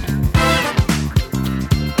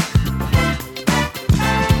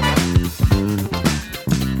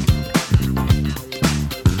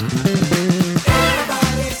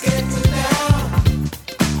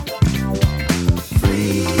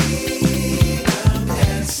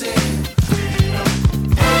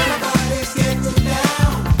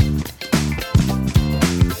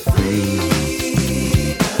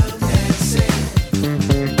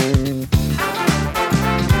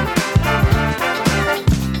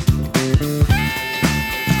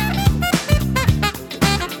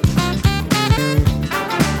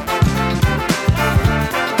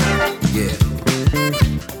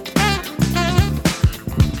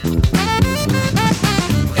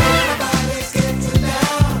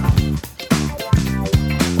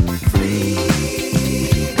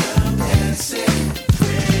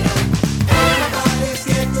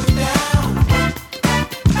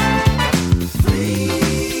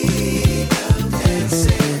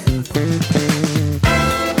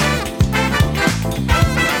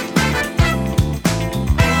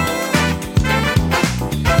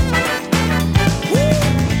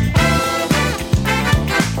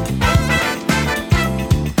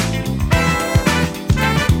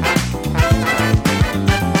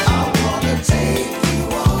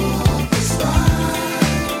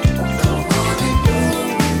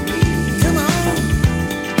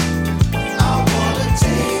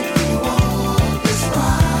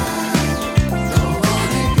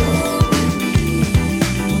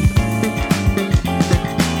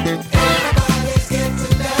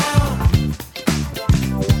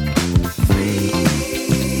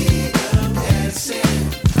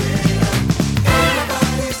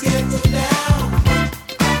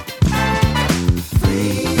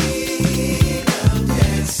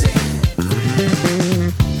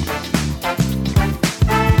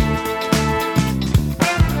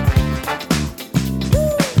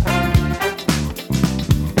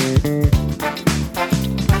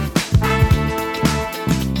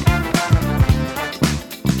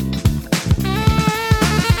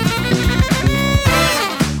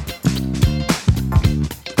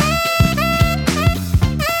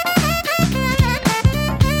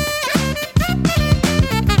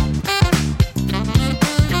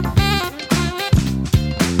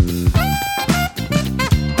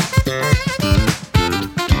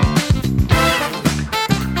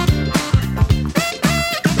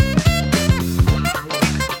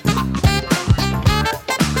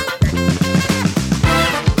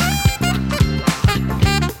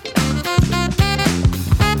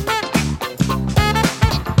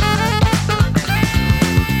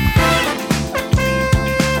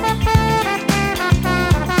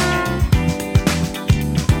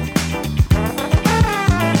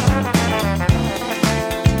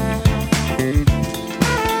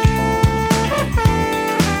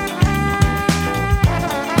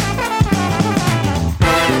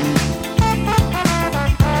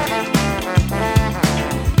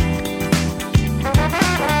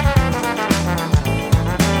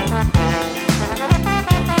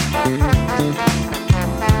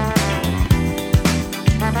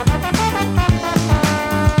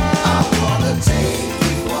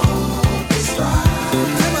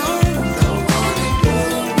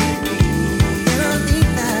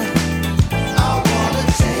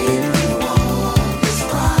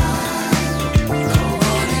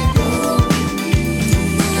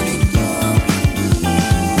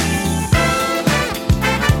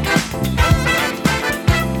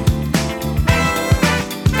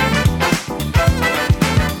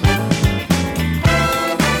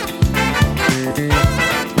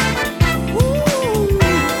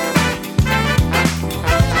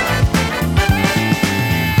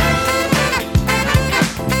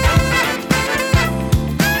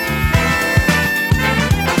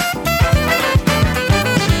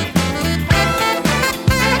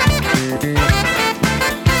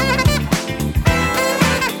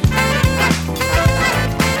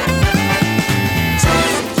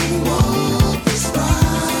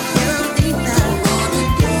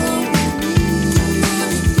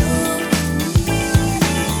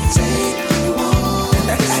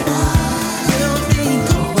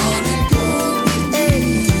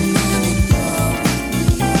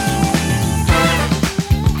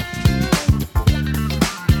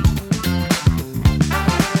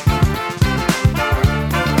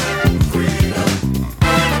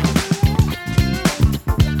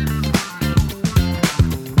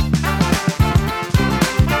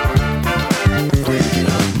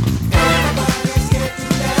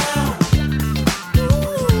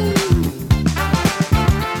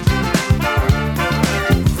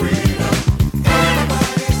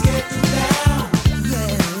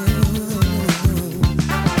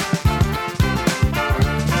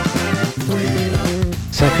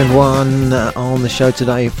 second one on the show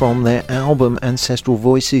today from their album Ancestral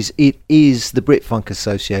Voices. It is the Brit Funk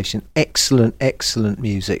Association. Excellent, excellent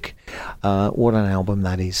music. What an album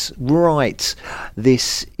that is. Right,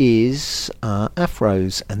 this is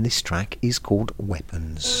Afros, and this track is called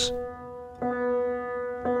Weapons.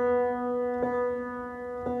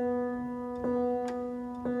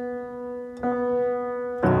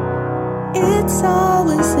 It's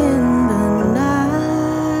always in the night.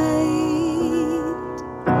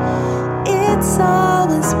 It's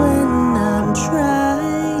always when I'm trying.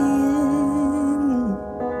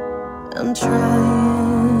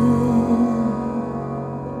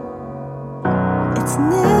 It's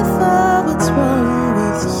never what's wrong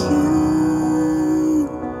with you,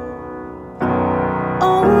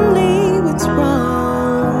 only what's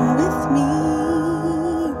wrong with me.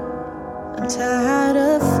 I'm tired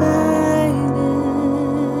of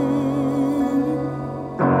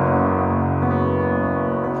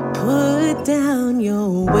put down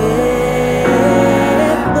your weapon.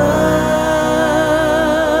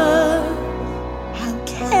 How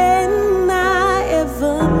can I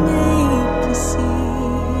ever make you see?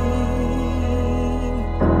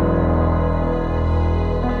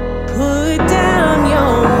 Put down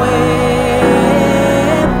your weapon.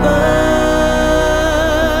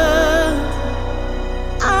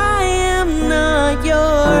 I am not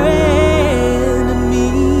your enemy.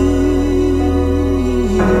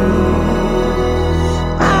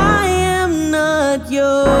 I am not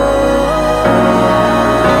your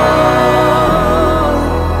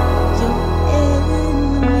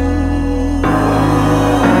enemy.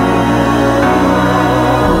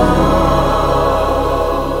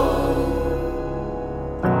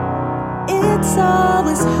 It's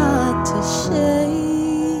always hard to shake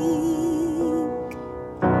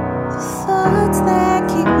the thoughts that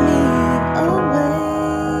keep me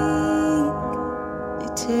awake. They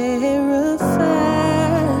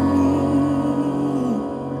terrify me.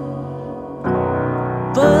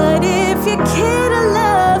 But if you can't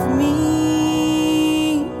love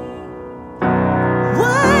me,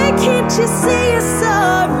 why can't you say you're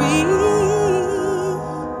sorry?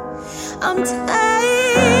 I'm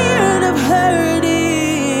tired of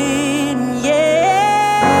hurting, yeah.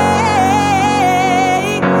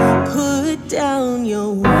 Put down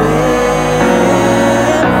your weapons.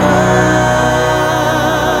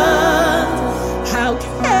 How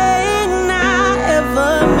can I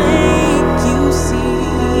ever make you see?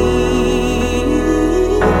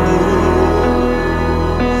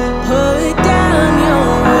 Put down your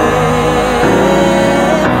weapons.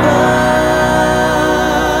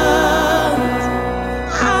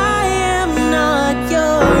 I am not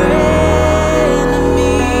your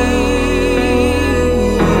enemy.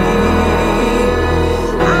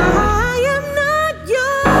 I am not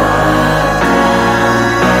your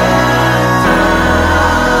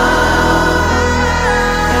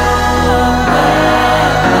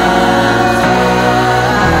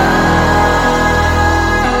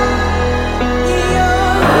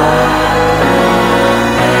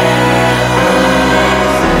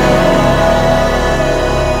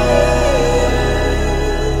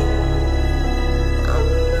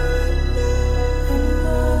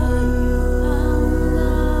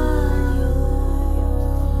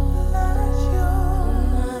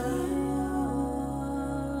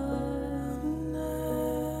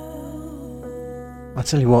I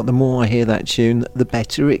tell you what, the more I hear that tune, the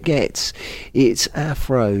better it gets. It's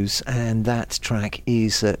Afros, and that track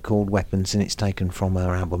is called Weapons, and it's taken from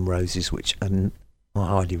our album Roses, which I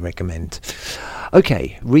highly recommend.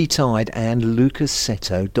 Okay, Retired and Lucas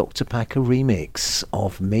Seto, Dr. Packer remix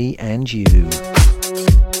of Me and You.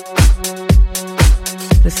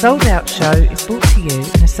 The Sold Out Show is brought to you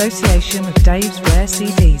in association with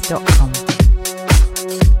davesrarecds.com.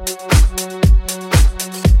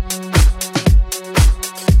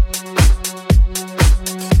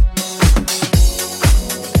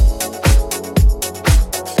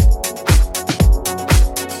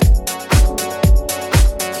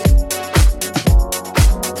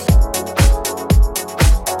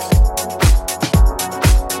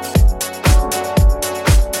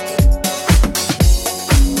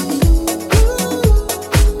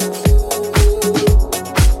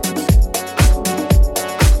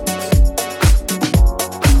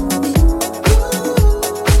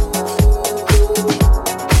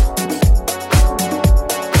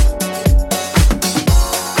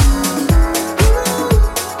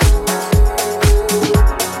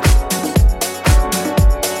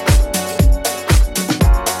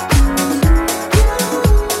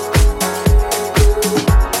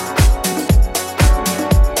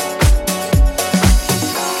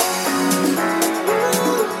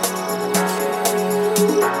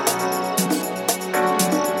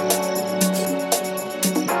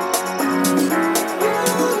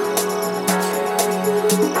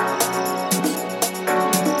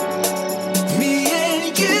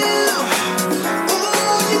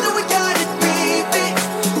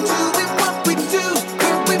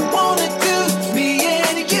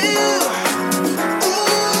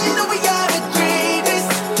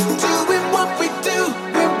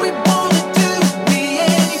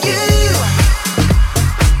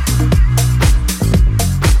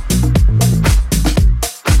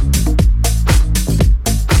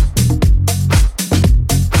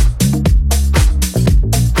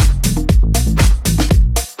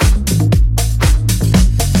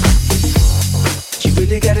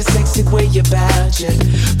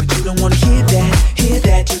 don't wanna hear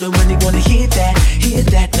that. You don't really wanna hear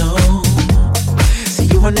that, no. See,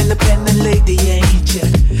 you're an independent lady, ain't ya?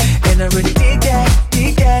 And I really dig that.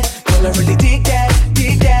 Girl, I really dig that.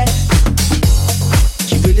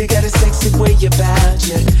 You really got a sexy way about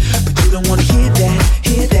ya, but you don't wanna hear that.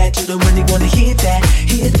 You don't really wanna hear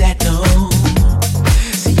that, no.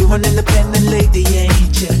 See, you're an independent lady,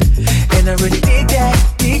 ain't ya? And I really dig that.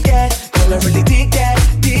 Girl, I really dig that.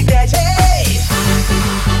 Hey,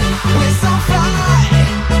 we're so fly.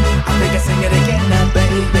 I think I sing it again now,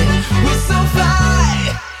 baby. We're so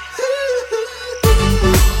fly.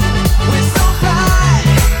 We're so fly.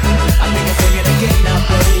 I think I sing it again now,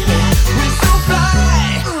 baby. We're so fly.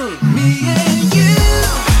 Me and you.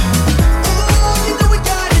 Ooh, you know we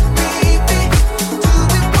got it, baby.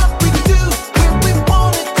 Doing what we do when we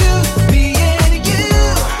wanna do. Me and you.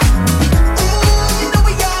 Ooh, you know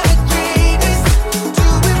we got it, greatest.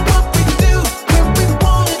 Doing what we do when we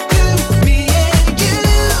wanna do. Me and you.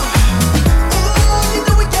 Ooh, you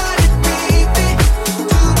know we got it, baby.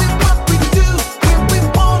 Doing what we do when we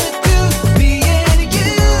wanna do. Me and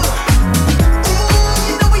you. Ooh,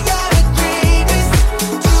 you know we got it, greatest.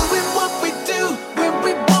 Doing what we do when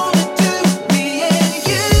we wanna do. Me and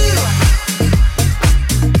you.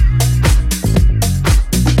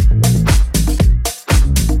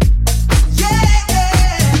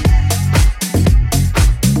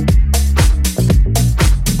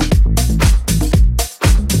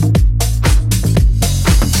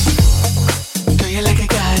 Girl, you're like a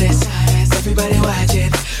goddess. Everybody watch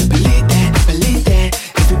it. Believe that.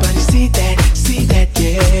 Everybody see that,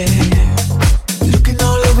 yeah. Looking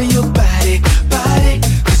all over your body.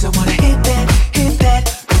 'Cause I wanna hit that.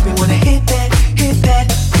 Baby, wanna hit that.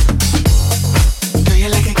 Girl, you're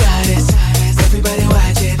like a goddess. Everybody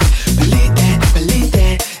watch it. Believe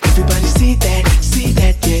that. Everybody see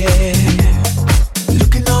that, yeah.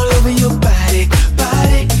 Looking all over your body.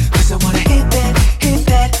 'Cause I wanna hit that.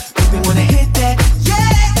 Baby, wanna hit that, yeah.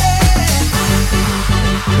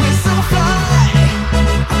 We're so fly.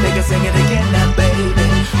 I think I sing it again now, baby.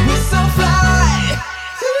 We're so fly.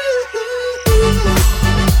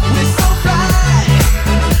 We're so fly.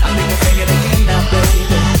 I think I sing it again now, baby.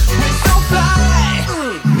 We're so fly.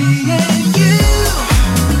 Me and you.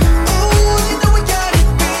 Ooh, you know we got it,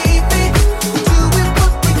 baby. Doing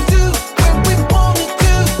what we do when we wanna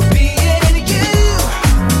do. Me and you.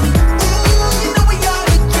 Ooh, you know we got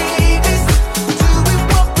it, greatest. Doing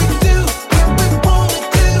what we do when we wanna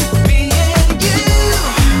do. Me and you.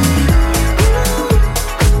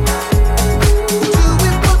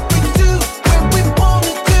 Doing what we do when we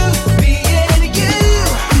wanna do. Me and you.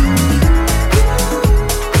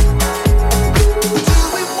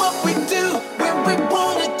 Doing what we do when we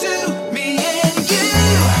wanna do. Me and you.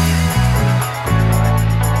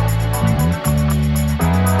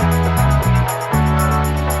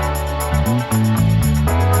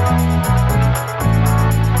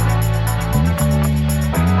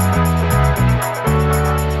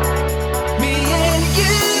 Me and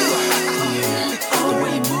you. The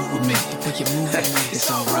way you move with me, the way you move with me, it's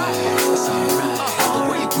alright. The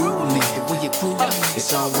way you groove with me, the way you groove,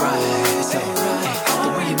 it's alright. The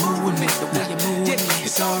way you move with me, the way you move with me,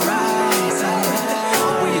 it's alright.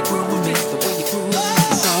 The way you groove with me, the way you groove,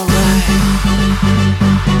 it's alright.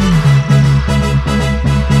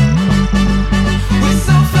 We're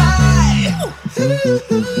so fly.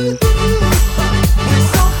 We're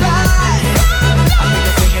so fly. I think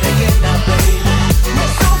I sing it again now, baby.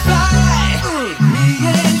 We're so fly. Me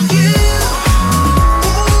and you.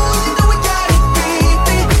 Ooh, you know we got it,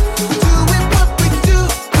 baby. Doing what we do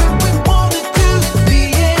when we wanna do. Me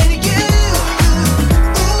and you.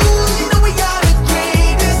 Ooh, you know we got it,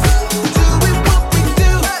 greatest. Doing what we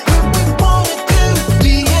do when we wanna do.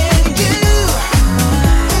 Me and you.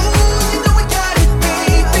 Ooh, you know we got it,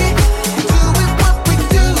 baby. Doing what we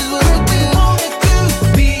do when we wanna do.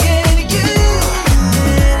 Me and you.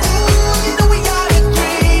 Ooh, you know we got it,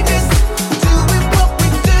 greatest. Doing what we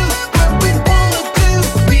do when we wanna do.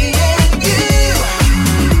 Me and you.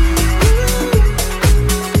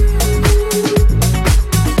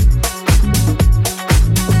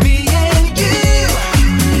 Me and you.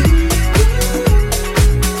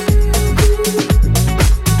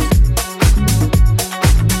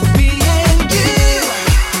 Me and you.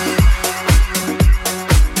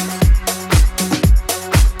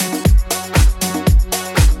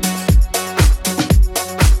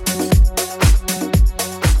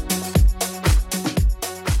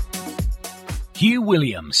 Hugh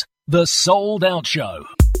Williams, The Sold Out Show.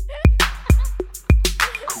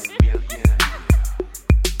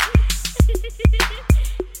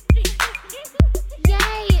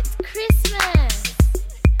 Yay, it's Christmas!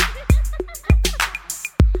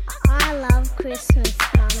 Christmas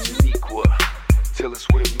coming. Tell us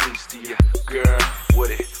what it means to you, girl.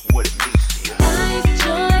 What it means to you. Life,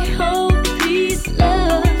 joy, hope, peace,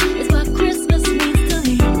 love is what Christmas means to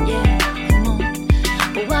me. Yeah, come on.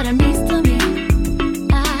 But what it means to me,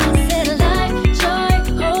 I said life, joy,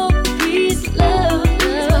 hope, peace, love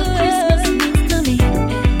is what Christmas means to me.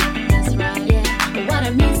 Yeah, that's right. Yeah, but what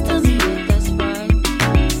it means to me, that's right.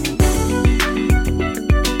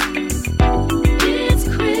 It's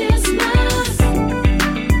Christmas.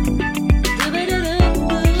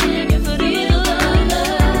 Can you feel the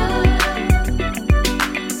love?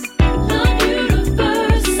 Love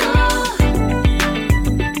universal.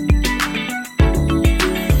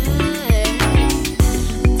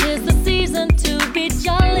 Tis the season to be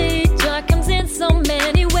jolly. Joy comes in so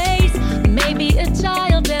many ways. Maybe a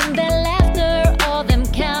child and their laughter, or them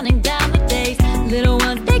counting down the days. Little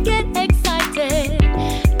ones, they get excited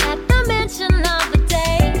at the mention of the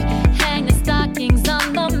day. Hanging stockings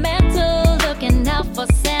on the mantle, looking out for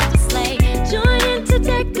Santa's sleigh. Joining to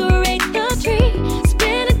decorate the tree,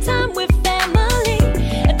 spending time with family,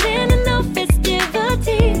 attending no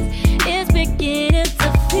festivities. It's beginning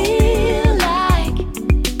to feel like,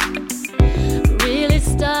 really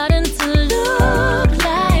starting to look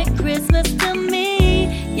like Christmas to me.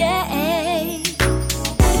 Yeah.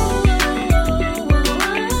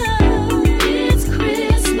 It's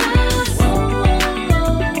Christmas.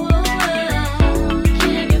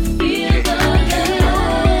 Can you feel the love?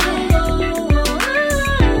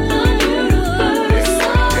 Love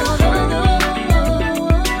universal.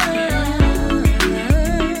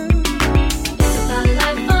 It's about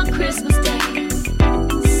life on Christmas Day.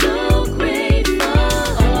 So grateful.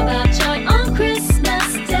 All about joy on Christmas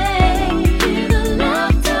Day. Hear the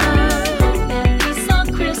laughter, hope and peace on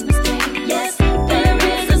Christmas Day. Yes, there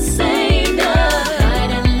is a Savior.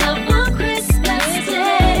 Light and love on Christmas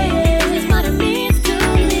Day. This is what it means to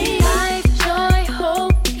me. Life, joy,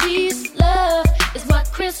 hope, peace, love is what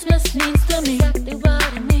Christmas means to me. Exactly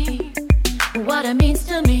what it means. What it means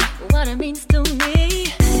to me. What it means to me.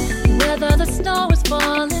 Whether the snow is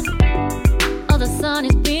falling or the sun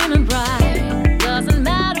is beaming bright, doesn't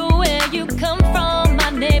matter where you come from, my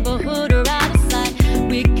neighborhood or out of sight.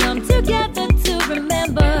 We come together to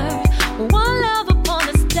remember one love upon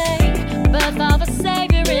this day, birth of a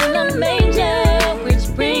Savior in the manger, which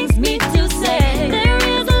brings me to say there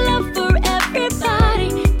is a love for everybody.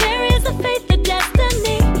 There is a faith, a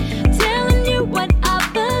destiny, telling you what I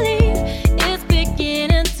believe. It's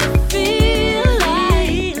beginning to feel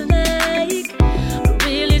like,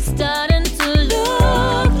 really starting to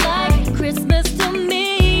look like Christmas to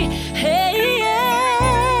me. Hey,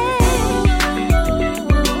 yeah.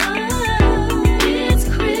 It's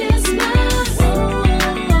Christmas.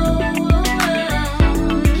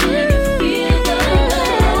 Can you feel the love?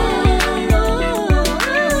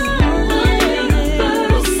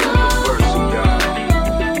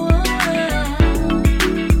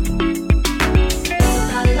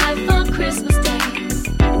 Life on Christmas Day.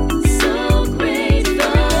 So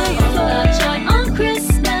grateful. All about joy on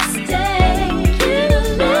Christmas Day. Hear the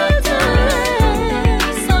laughter,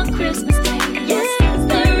 peace on Christmas Day. Yes,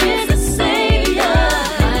 there is a Savior.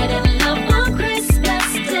 Light and love on Christmas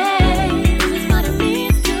Day. This is what it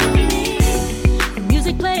means to me.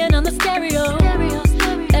 Music playing on the stereo.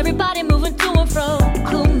 Everybody moving to and fro.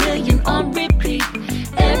 2 million on repeat.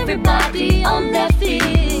 Everybody on their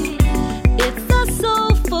feet. It's a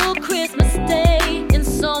soulful Christmas day in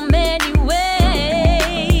so many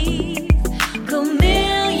ways. 2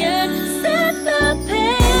 million set the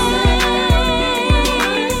pace.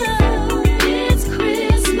 It's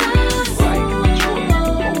Christmas. Can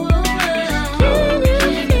you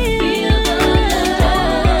feel the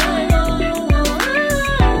love?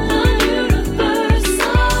 Love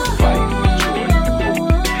universal.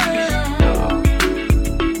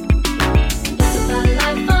 It's about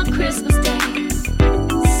life on Christmas Day.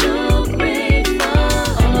 So grateful.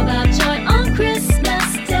 All about joy on Christmas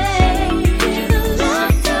Day. Hear the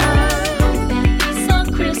laughter, hope and peace on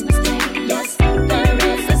Christmas Day. Yes, there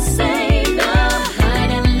is a Savior.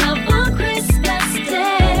 Light and love on Christmas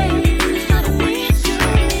Day. This is what it means to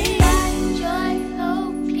me. Life, joy,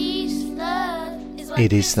 hope, peace, love is what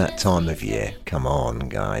It is that time of year. Come on,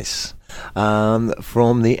 guys.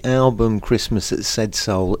 From the album Christmas at Said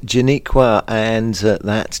Soul, Janiqua, and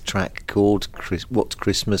that track called What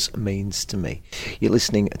Christmas Means to Me. You're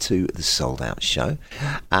listening to The Sold Out Show.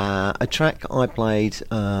 A track I played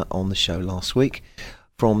on the show last week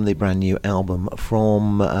from the brand new album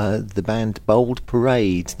from the band Bold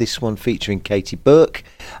Parade. This one featuring Katie Burke,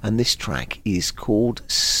 and this track is called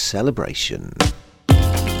Celebration.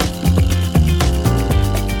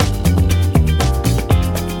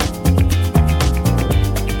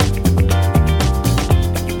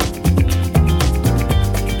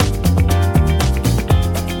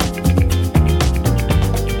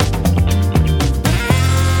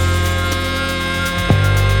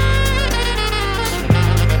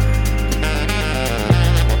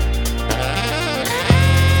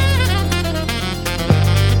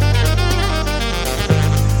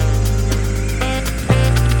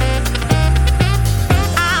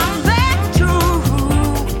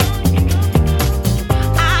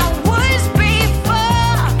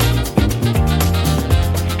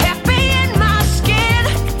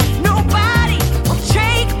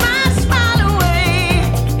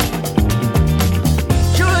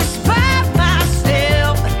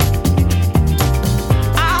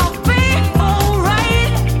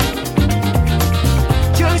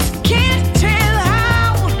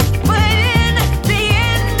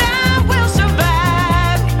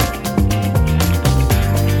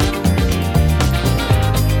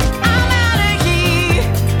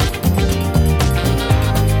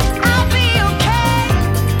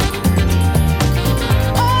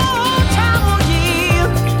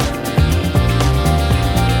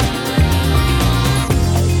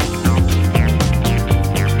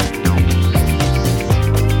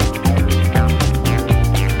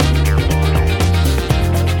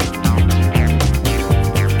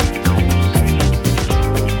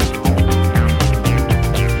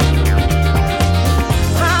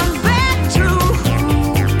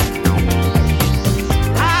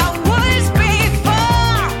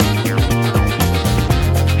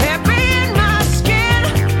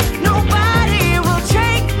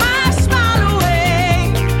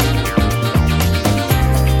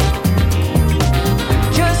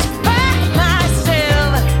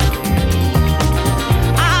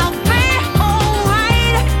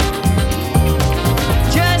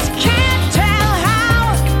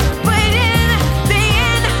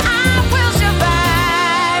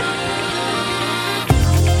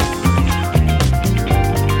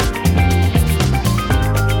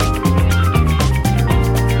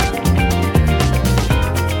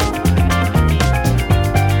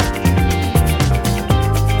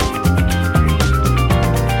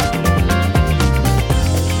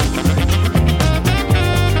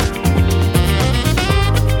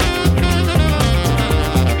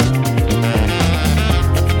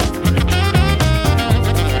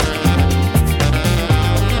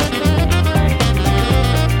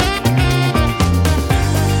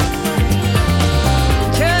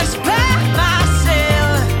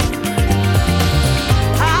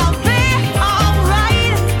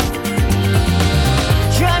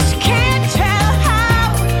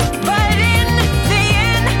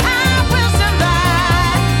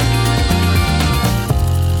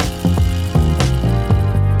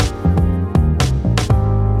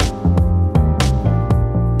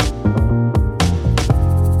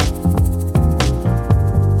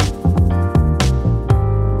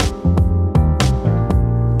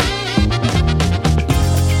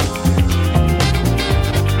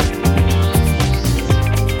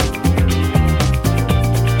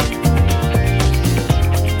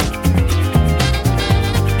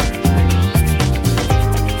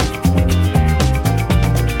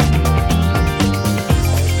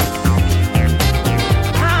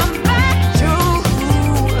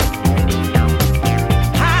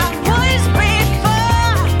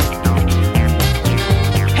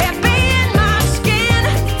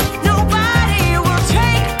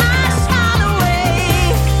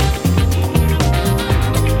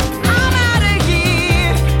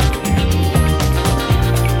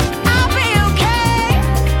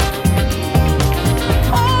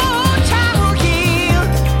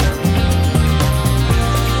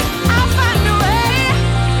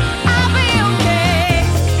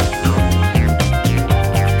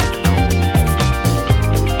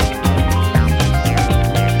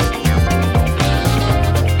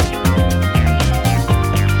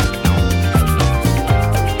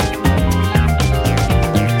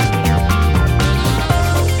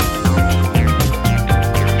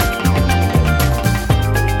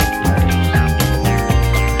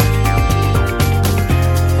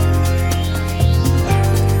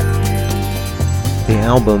 The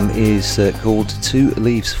album is called Two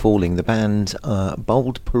Leaves Falling, the band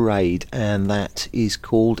Bold Parade, and that is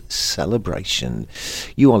called Celebration.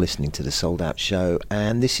 You are listening to The Sold Out Show,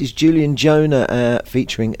 and this is Julian Jonah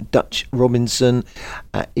featuring Dutch Robinson,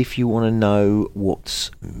 If You Want to Know What's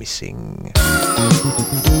Missing.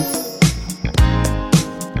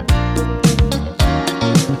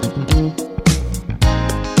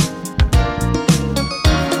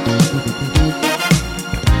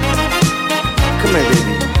 Come here,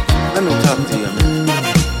 baby. Let me talk to you a minute.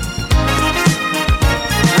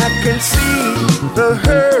 I can see the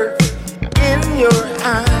hurt in your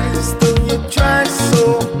eyes, though you try so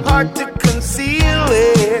hard to conceal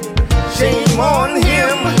it. Shame on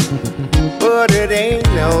him, but it ain't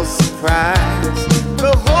no surprise.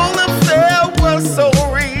 The whole affair was so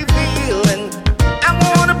revealing. I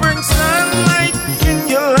wanna bring sunlight in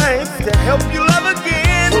your life to help you love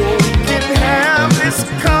again, so we can have this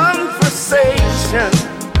conversation.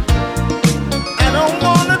 I don't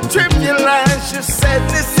wanna trivialize your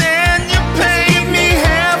sadness and your pain. Me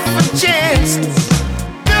half a chance.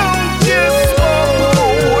 Don't just walk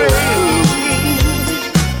away.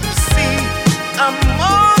 See, I'm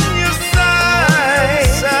on your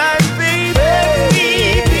side, baby. Let me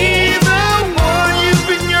be the one you've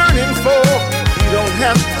been yearning for. You don't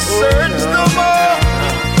have to search no more.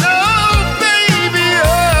 No, baby,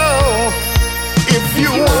 oh. If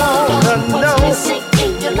you wanna know,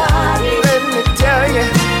 let me tell you,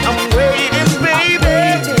 I'm waiting, baby.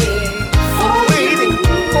 Waiting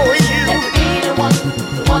for you. The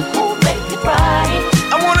one who'll make it right.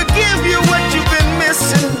 I wanna give you what you've been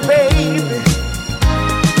missing, baby.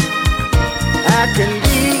 I can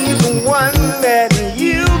be the one that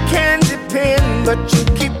you can depend, but you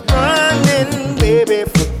keep running, baby,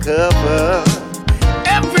 for cover.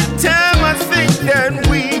 Every time I think that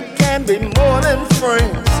we can be more than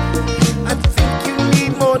friends, I think you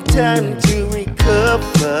need more time to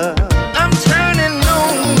recover. I'm turning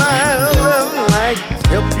on my love light to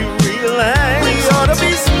help you realize we ought to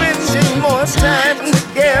be spending more time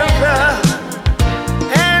together.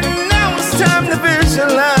 And now it's time to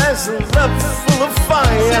visualize a love full of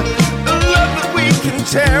fire, a love that we can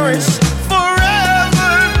cherish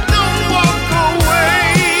forever. Don't walk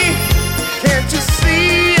away. Can't you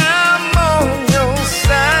see I'm on your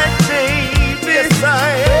side, baby? Yes, I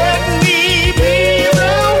am. Let me be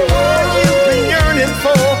the one you've been yearning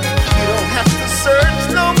for. You don't have to search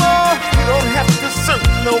no more. You don't have to search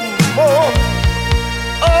no more.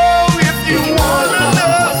 Oh, if you wanna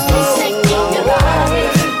know,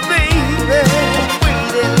 baby,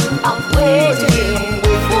 I'm waiting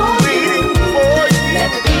for you. Let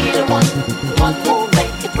me be the one who'll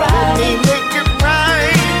make it right. Let me make it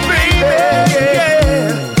right, baby.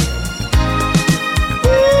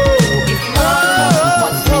 If you wanna know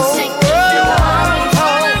what's missing in your life,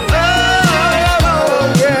 I'm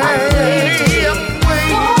waiting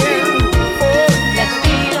for you. Let me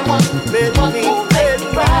be the one who'll make it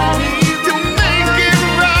right. To make it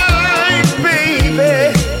right, baby.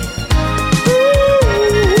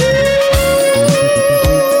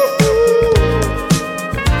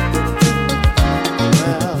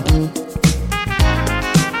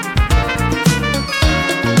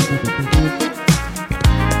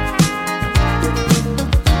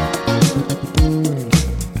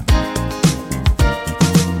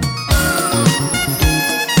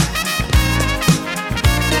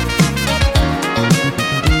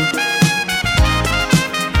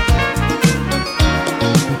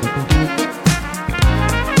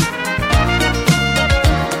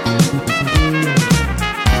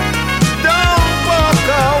 Don't walk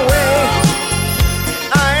away.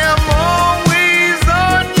 I am always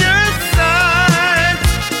on your side.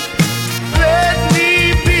 Let me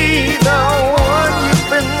be the one you've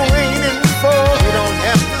been waiting for. You don't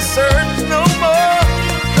have to search no more.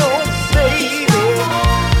 Don't say it.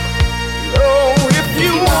 Oh, if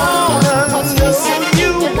you wanna know,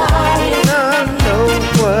 you wanna know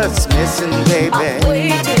what's missing, baby.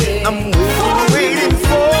 I'm waiting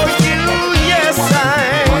for you. Yes, I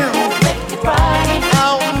am.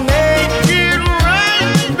 I'll make it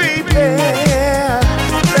right, baby.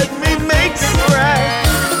 Let me make it right.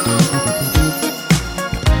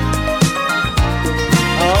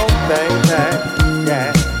 Oh, baby,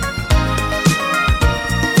 yeah.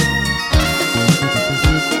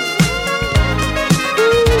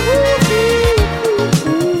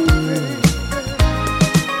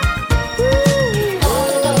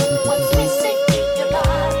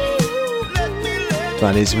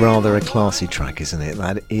 That is rather a classy track, isn't it?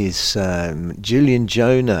 That is Julian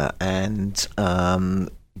Jonah and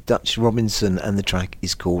Dutch Robinson, and the track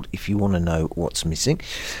is called If You Want to Know What's Missing.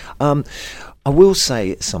 I will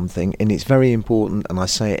say something, and it's very important, and I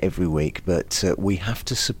say it every week, but we have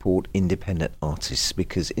to support independent artists,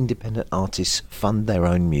 because independent artists fund their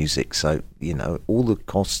own music. So, you know, all the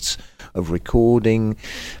costs of recording,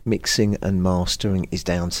 mixing and mastering is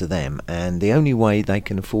down to them, and the only way they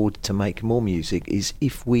can afford to make more music is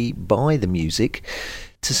if we buy the music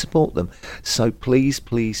to support them. So please,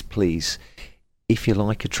 please, please, if you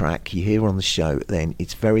like a track you hear on the show, then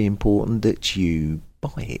it's very important that you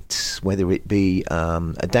buy it, whether it be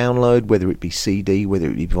a download, whether it be CD, whether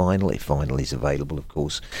it be vinyl, if vinyl is available, of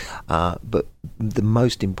course. But the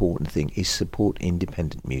most important thing is support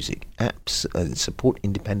independent music, support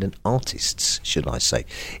independent artists, should I say.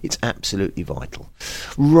 It's absolutely vital.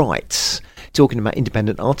 Right, talking about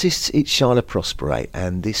independent artists, it's Shyla Prospere,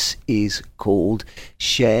 and this is called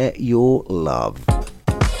Share Your Love.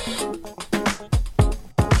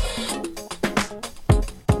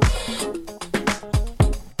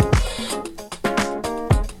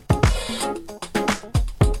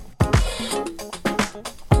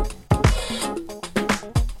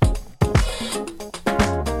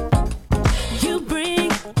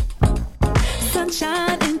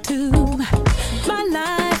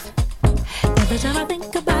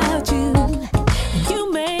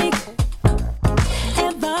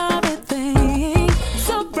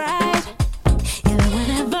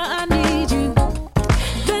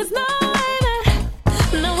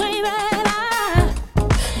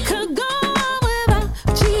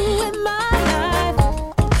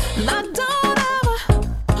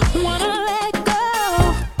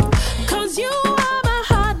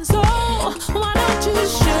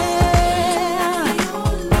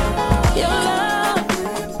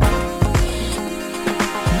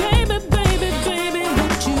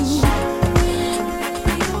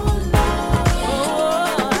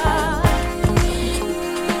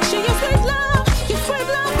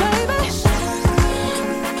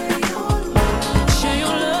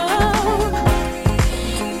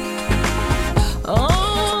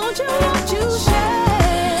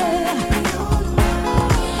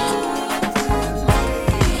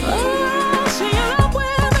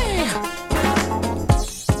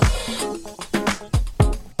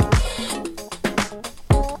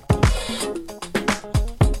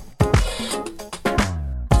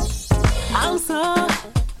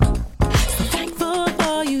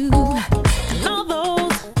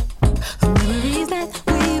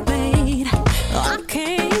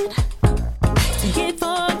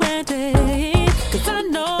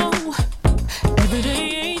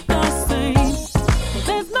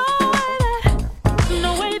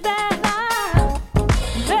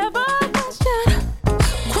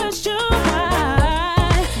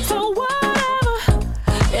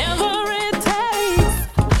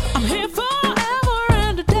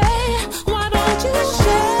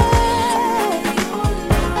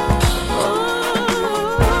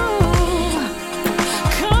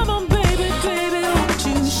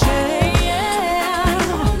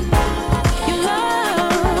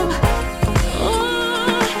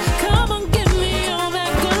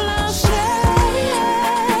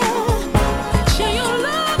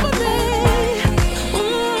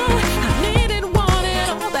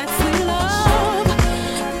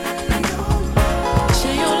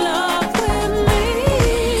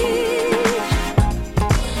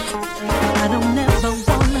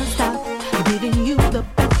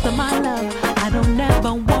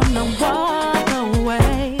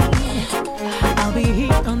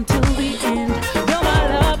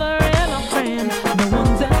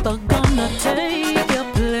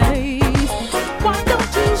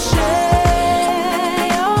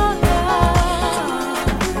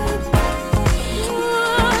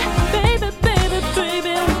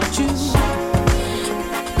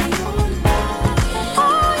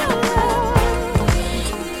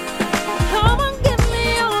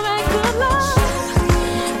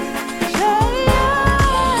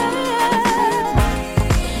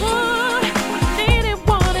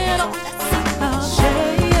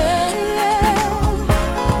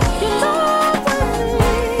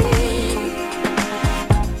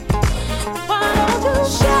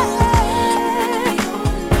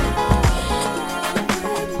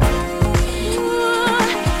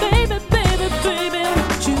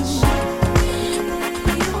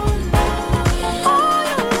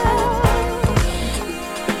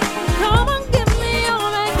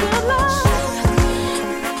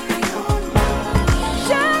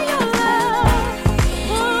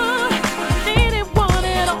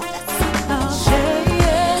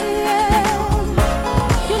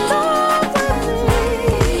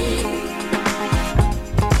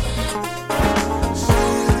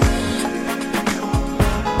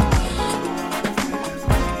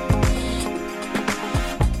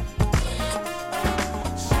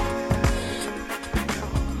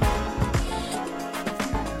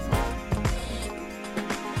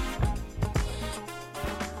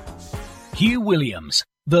 Hugh Williams,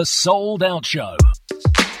 The Sold Out Show.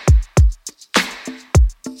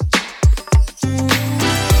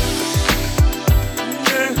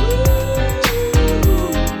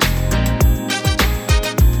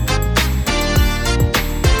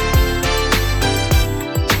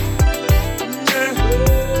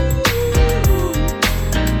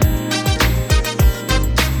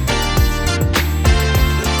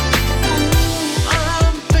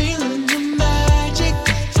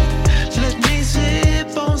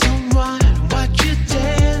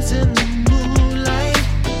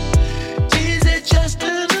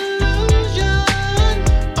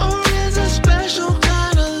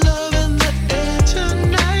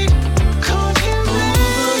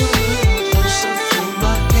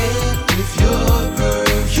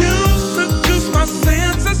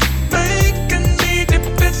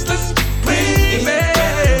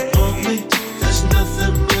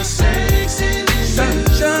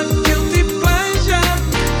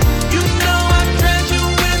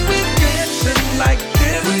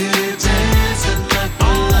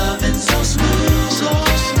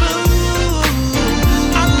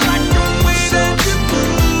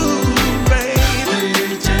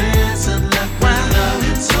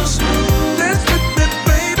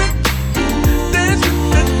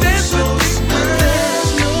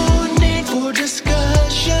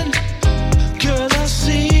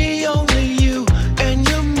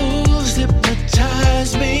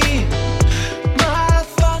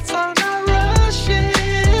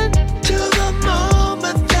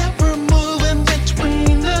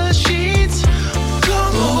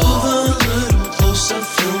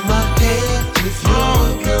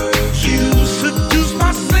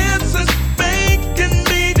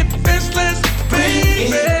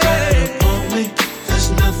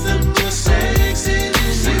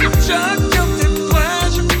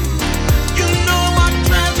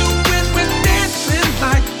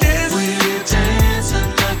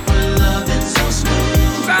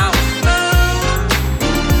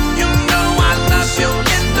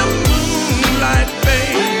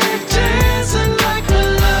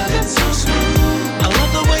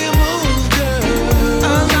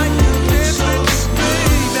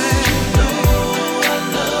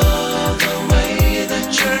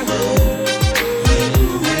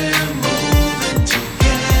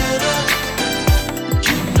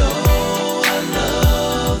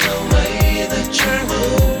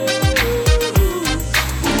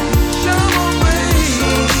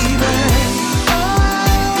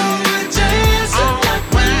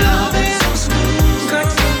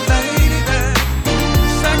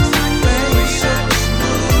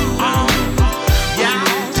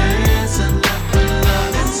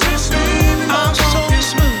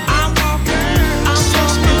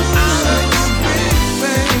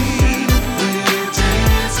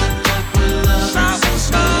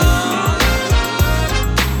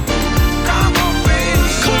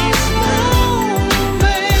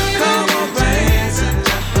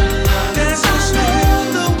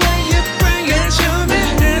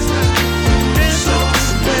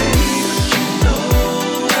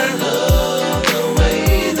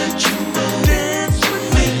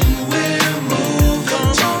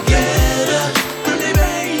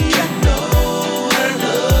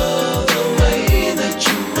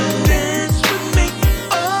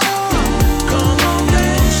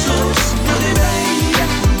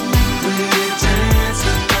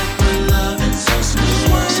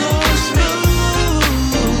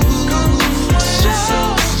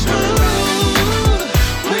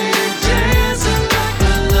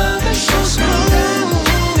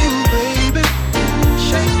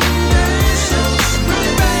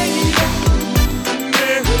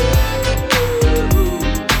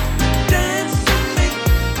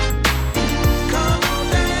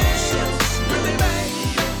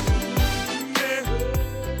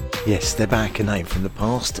 Yes, they're back, a name from the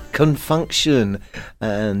past, Confunction,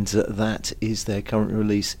 and that is their current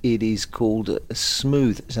release. It is called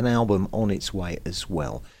Smooth. It's an album on its way as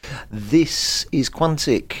well. This is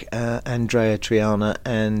Quantic, Andrea Triana,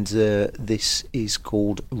 and this is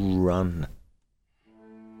called Run.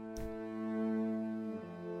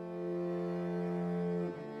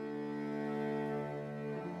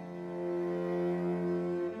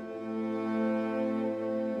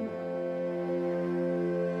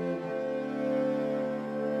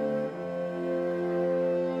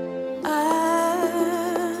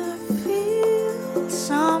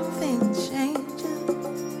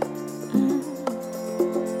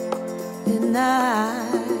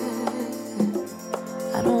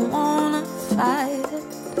 I don't wanna fight it,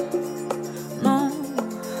 no.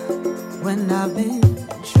 When I've been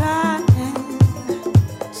trying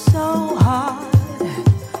so hard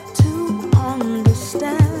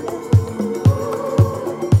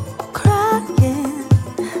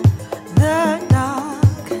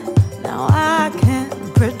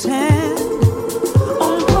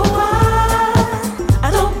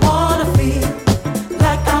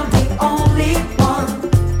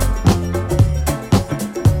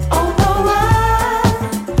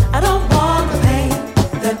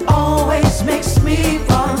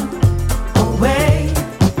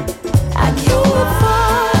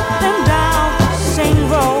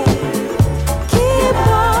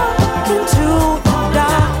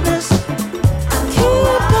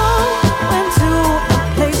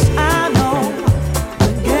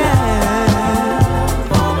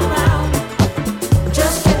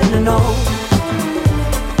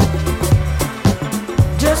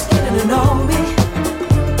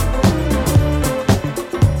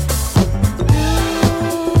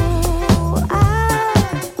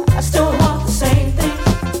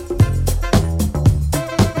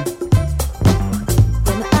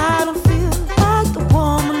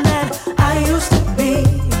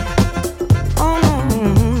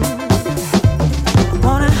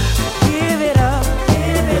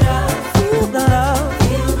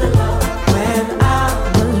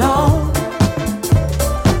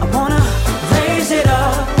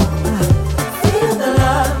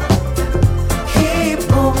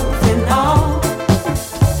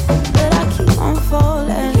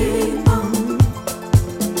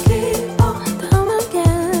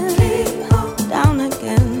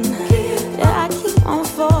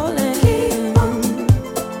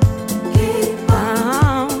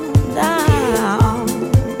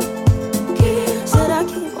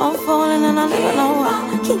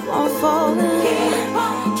keep on falling,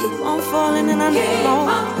 keep on falling, and I never know.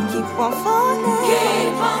 Keep on falling,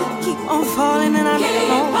 keep on falling, and I never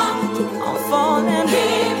know. Keep on falling,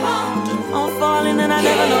 keep on falling, and I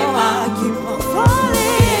never know. I keep on falling.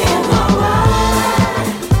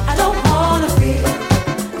 I don't wanna feel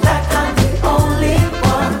like I'm the only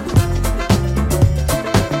one.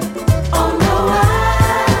 Oh no,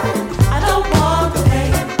 I don't want the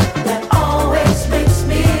pain that always makes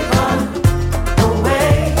me run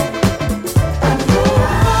away. And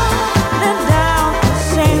running down the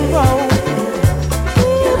same road,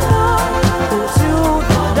 keep on to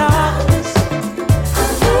the darkness,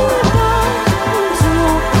 keep on to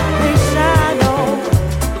the shadow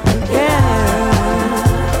again.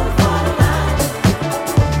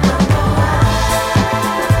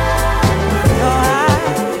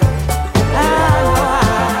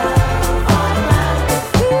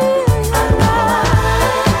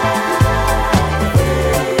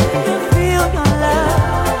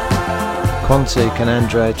 Quantic and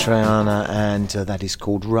Andrea Triana, and that is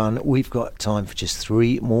called Run. We've got time for just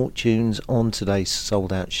 3 more tunes on today's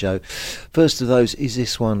Sold Out show. First of those is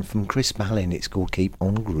this one from Chris Ballin. It's called Keep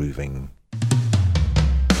On Grooving.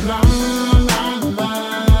 La la la la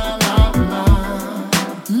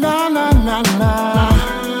la la la la.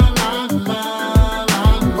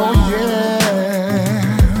 Oh yeah,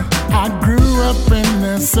 I grew up in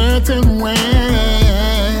a certain way.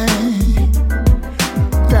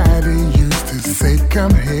 Daddy used to say,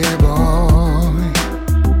 "Come here, boy.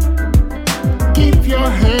 Keep your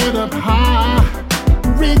head up high,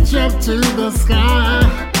 reach up to the sky.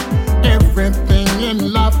 Everything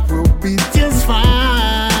in life will be just fine."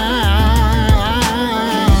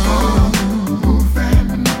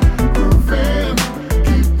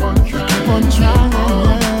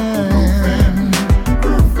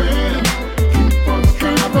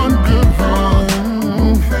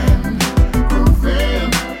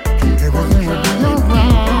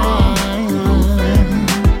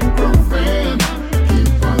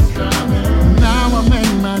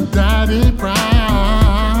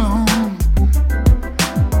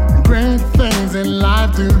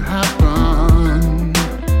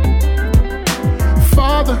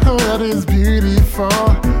 Is beautiful.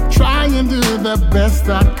 Try and do the best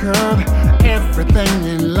I could. Everything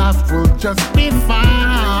in life will just be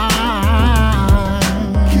fine.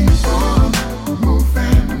 Keep on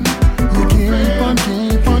moving. You keep on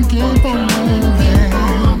moving.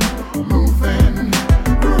 Moving,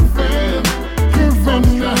 grooving, giving,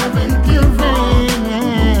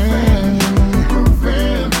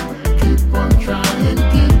 moving. Keep on trying,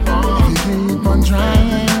 keep on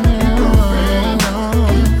trying.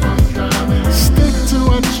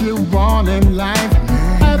 You want in life,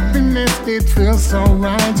 happiness, it feels so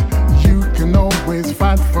right. You can always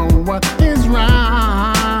fight for what is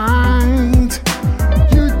right.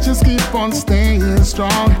 You just keep on staying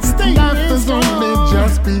strong. Life has only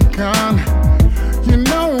just begun. You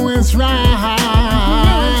know it's right.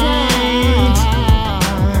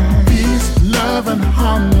 Peace, love, and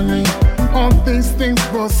harmony. All these things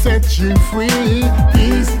will set you free.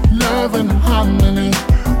 Peace, love, and harmony.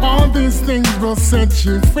 All these things will set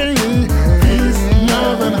you free. Peace,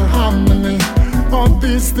 love, and harmony. All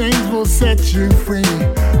these things will set you free.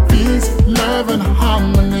 Peace, love, and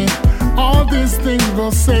harmony. All these things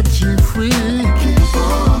will set you free. Keep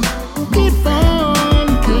on, keep on,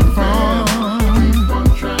 keep on. Keep on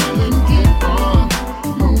trying, keep on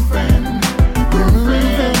moving.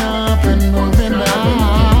 Moving up and moving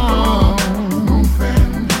down.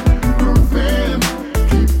 Moving, moving.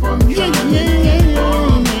 Keep on trying, keep on.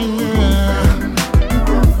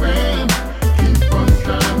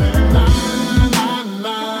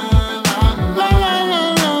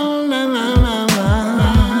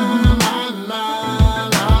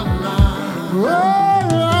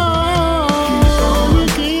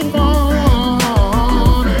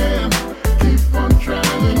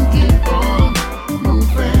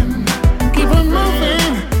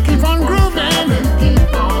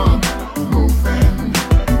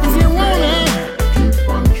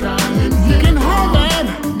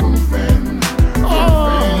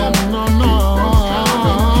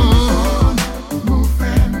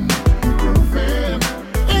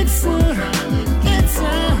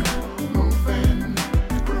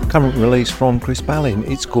 Current release from Chris Ballin.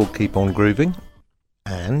 It's called Keep On Grooving.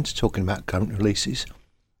 And talking about current releases,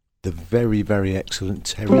 the very, very excellent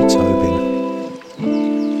Terry Tobin.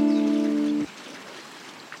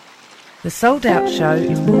 The Sold Out Show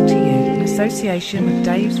is brought to you in association with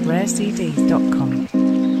davesrarecds.com.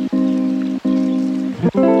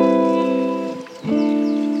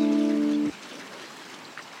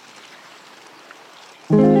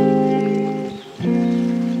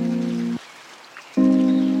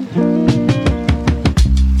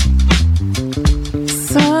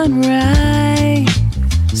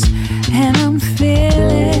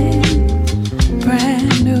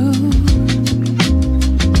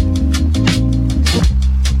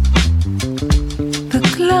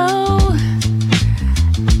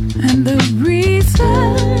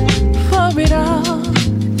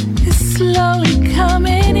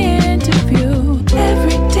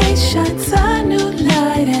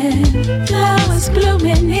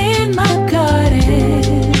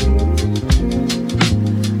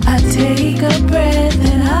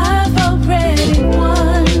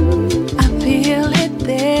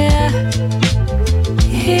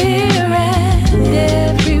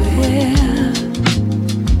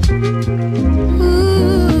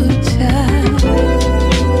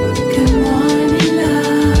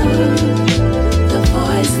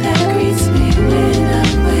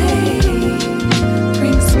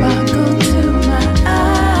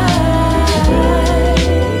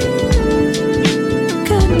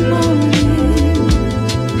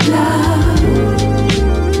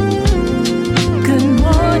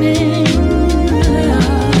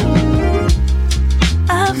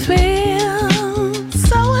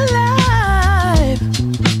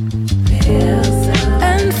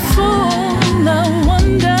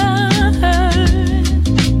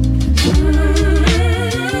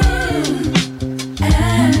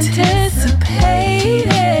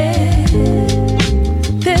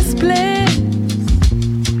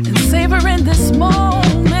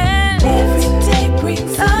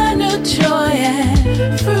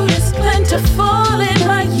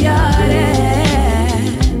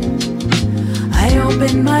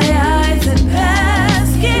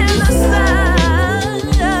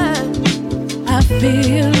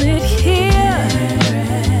 feel it here,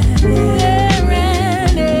 there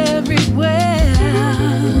and everywhere.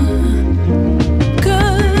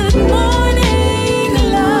 Good morning,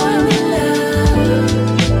 love,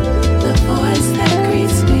 the voice that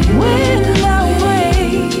greets me when I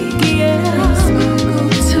wake, yeah, sparkle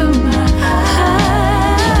to my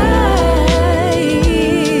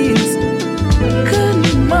eyes. Good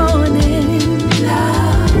morning,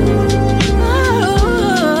 love.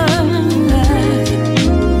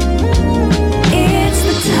 It's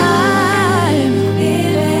the time,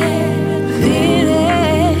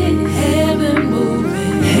 feeling, heaven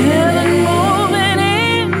moving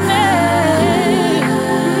in there,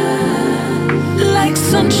 like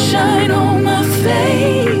sunshine on my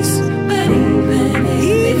face. But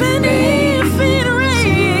even if it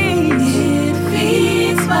rains, it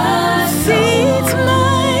feeds my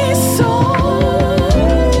soul.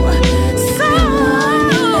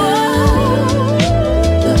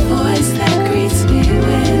 The voice that greets me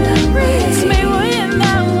when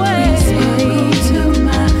I wake, sparkle to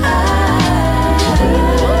my eyes.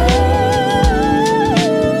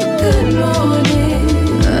 Good morning,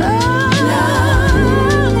 love.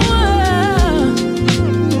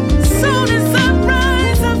 Soon as I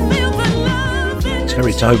rise, I feel the love in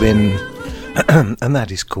Terry Tobin, and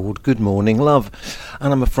that is called Good Morning Love.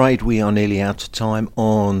 And I'm afraid we are nearly out of time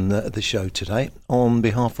on the show today. On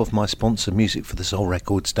behalf of my sponsor, Music for the Soul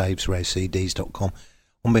Records, davesrarecds.com,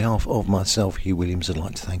 on behalf of myself, Hugh Williams, I'd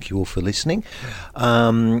like to thank you all for listening.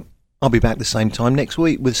 I'll be back the same time next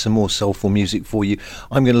week with some more soulful music for you.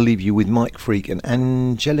 I'm going to leave you with Mike Freak and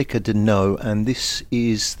Angelica Deneau, and this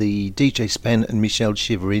is the DJ Spen and Michelle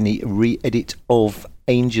Chiaverini re-edit of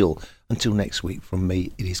Angel. Until next week, from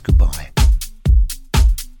me, it is goodbye.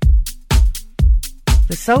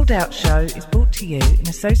 The Sold Out Show is brought to you in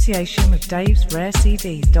association with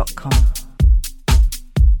davesrarecds.com.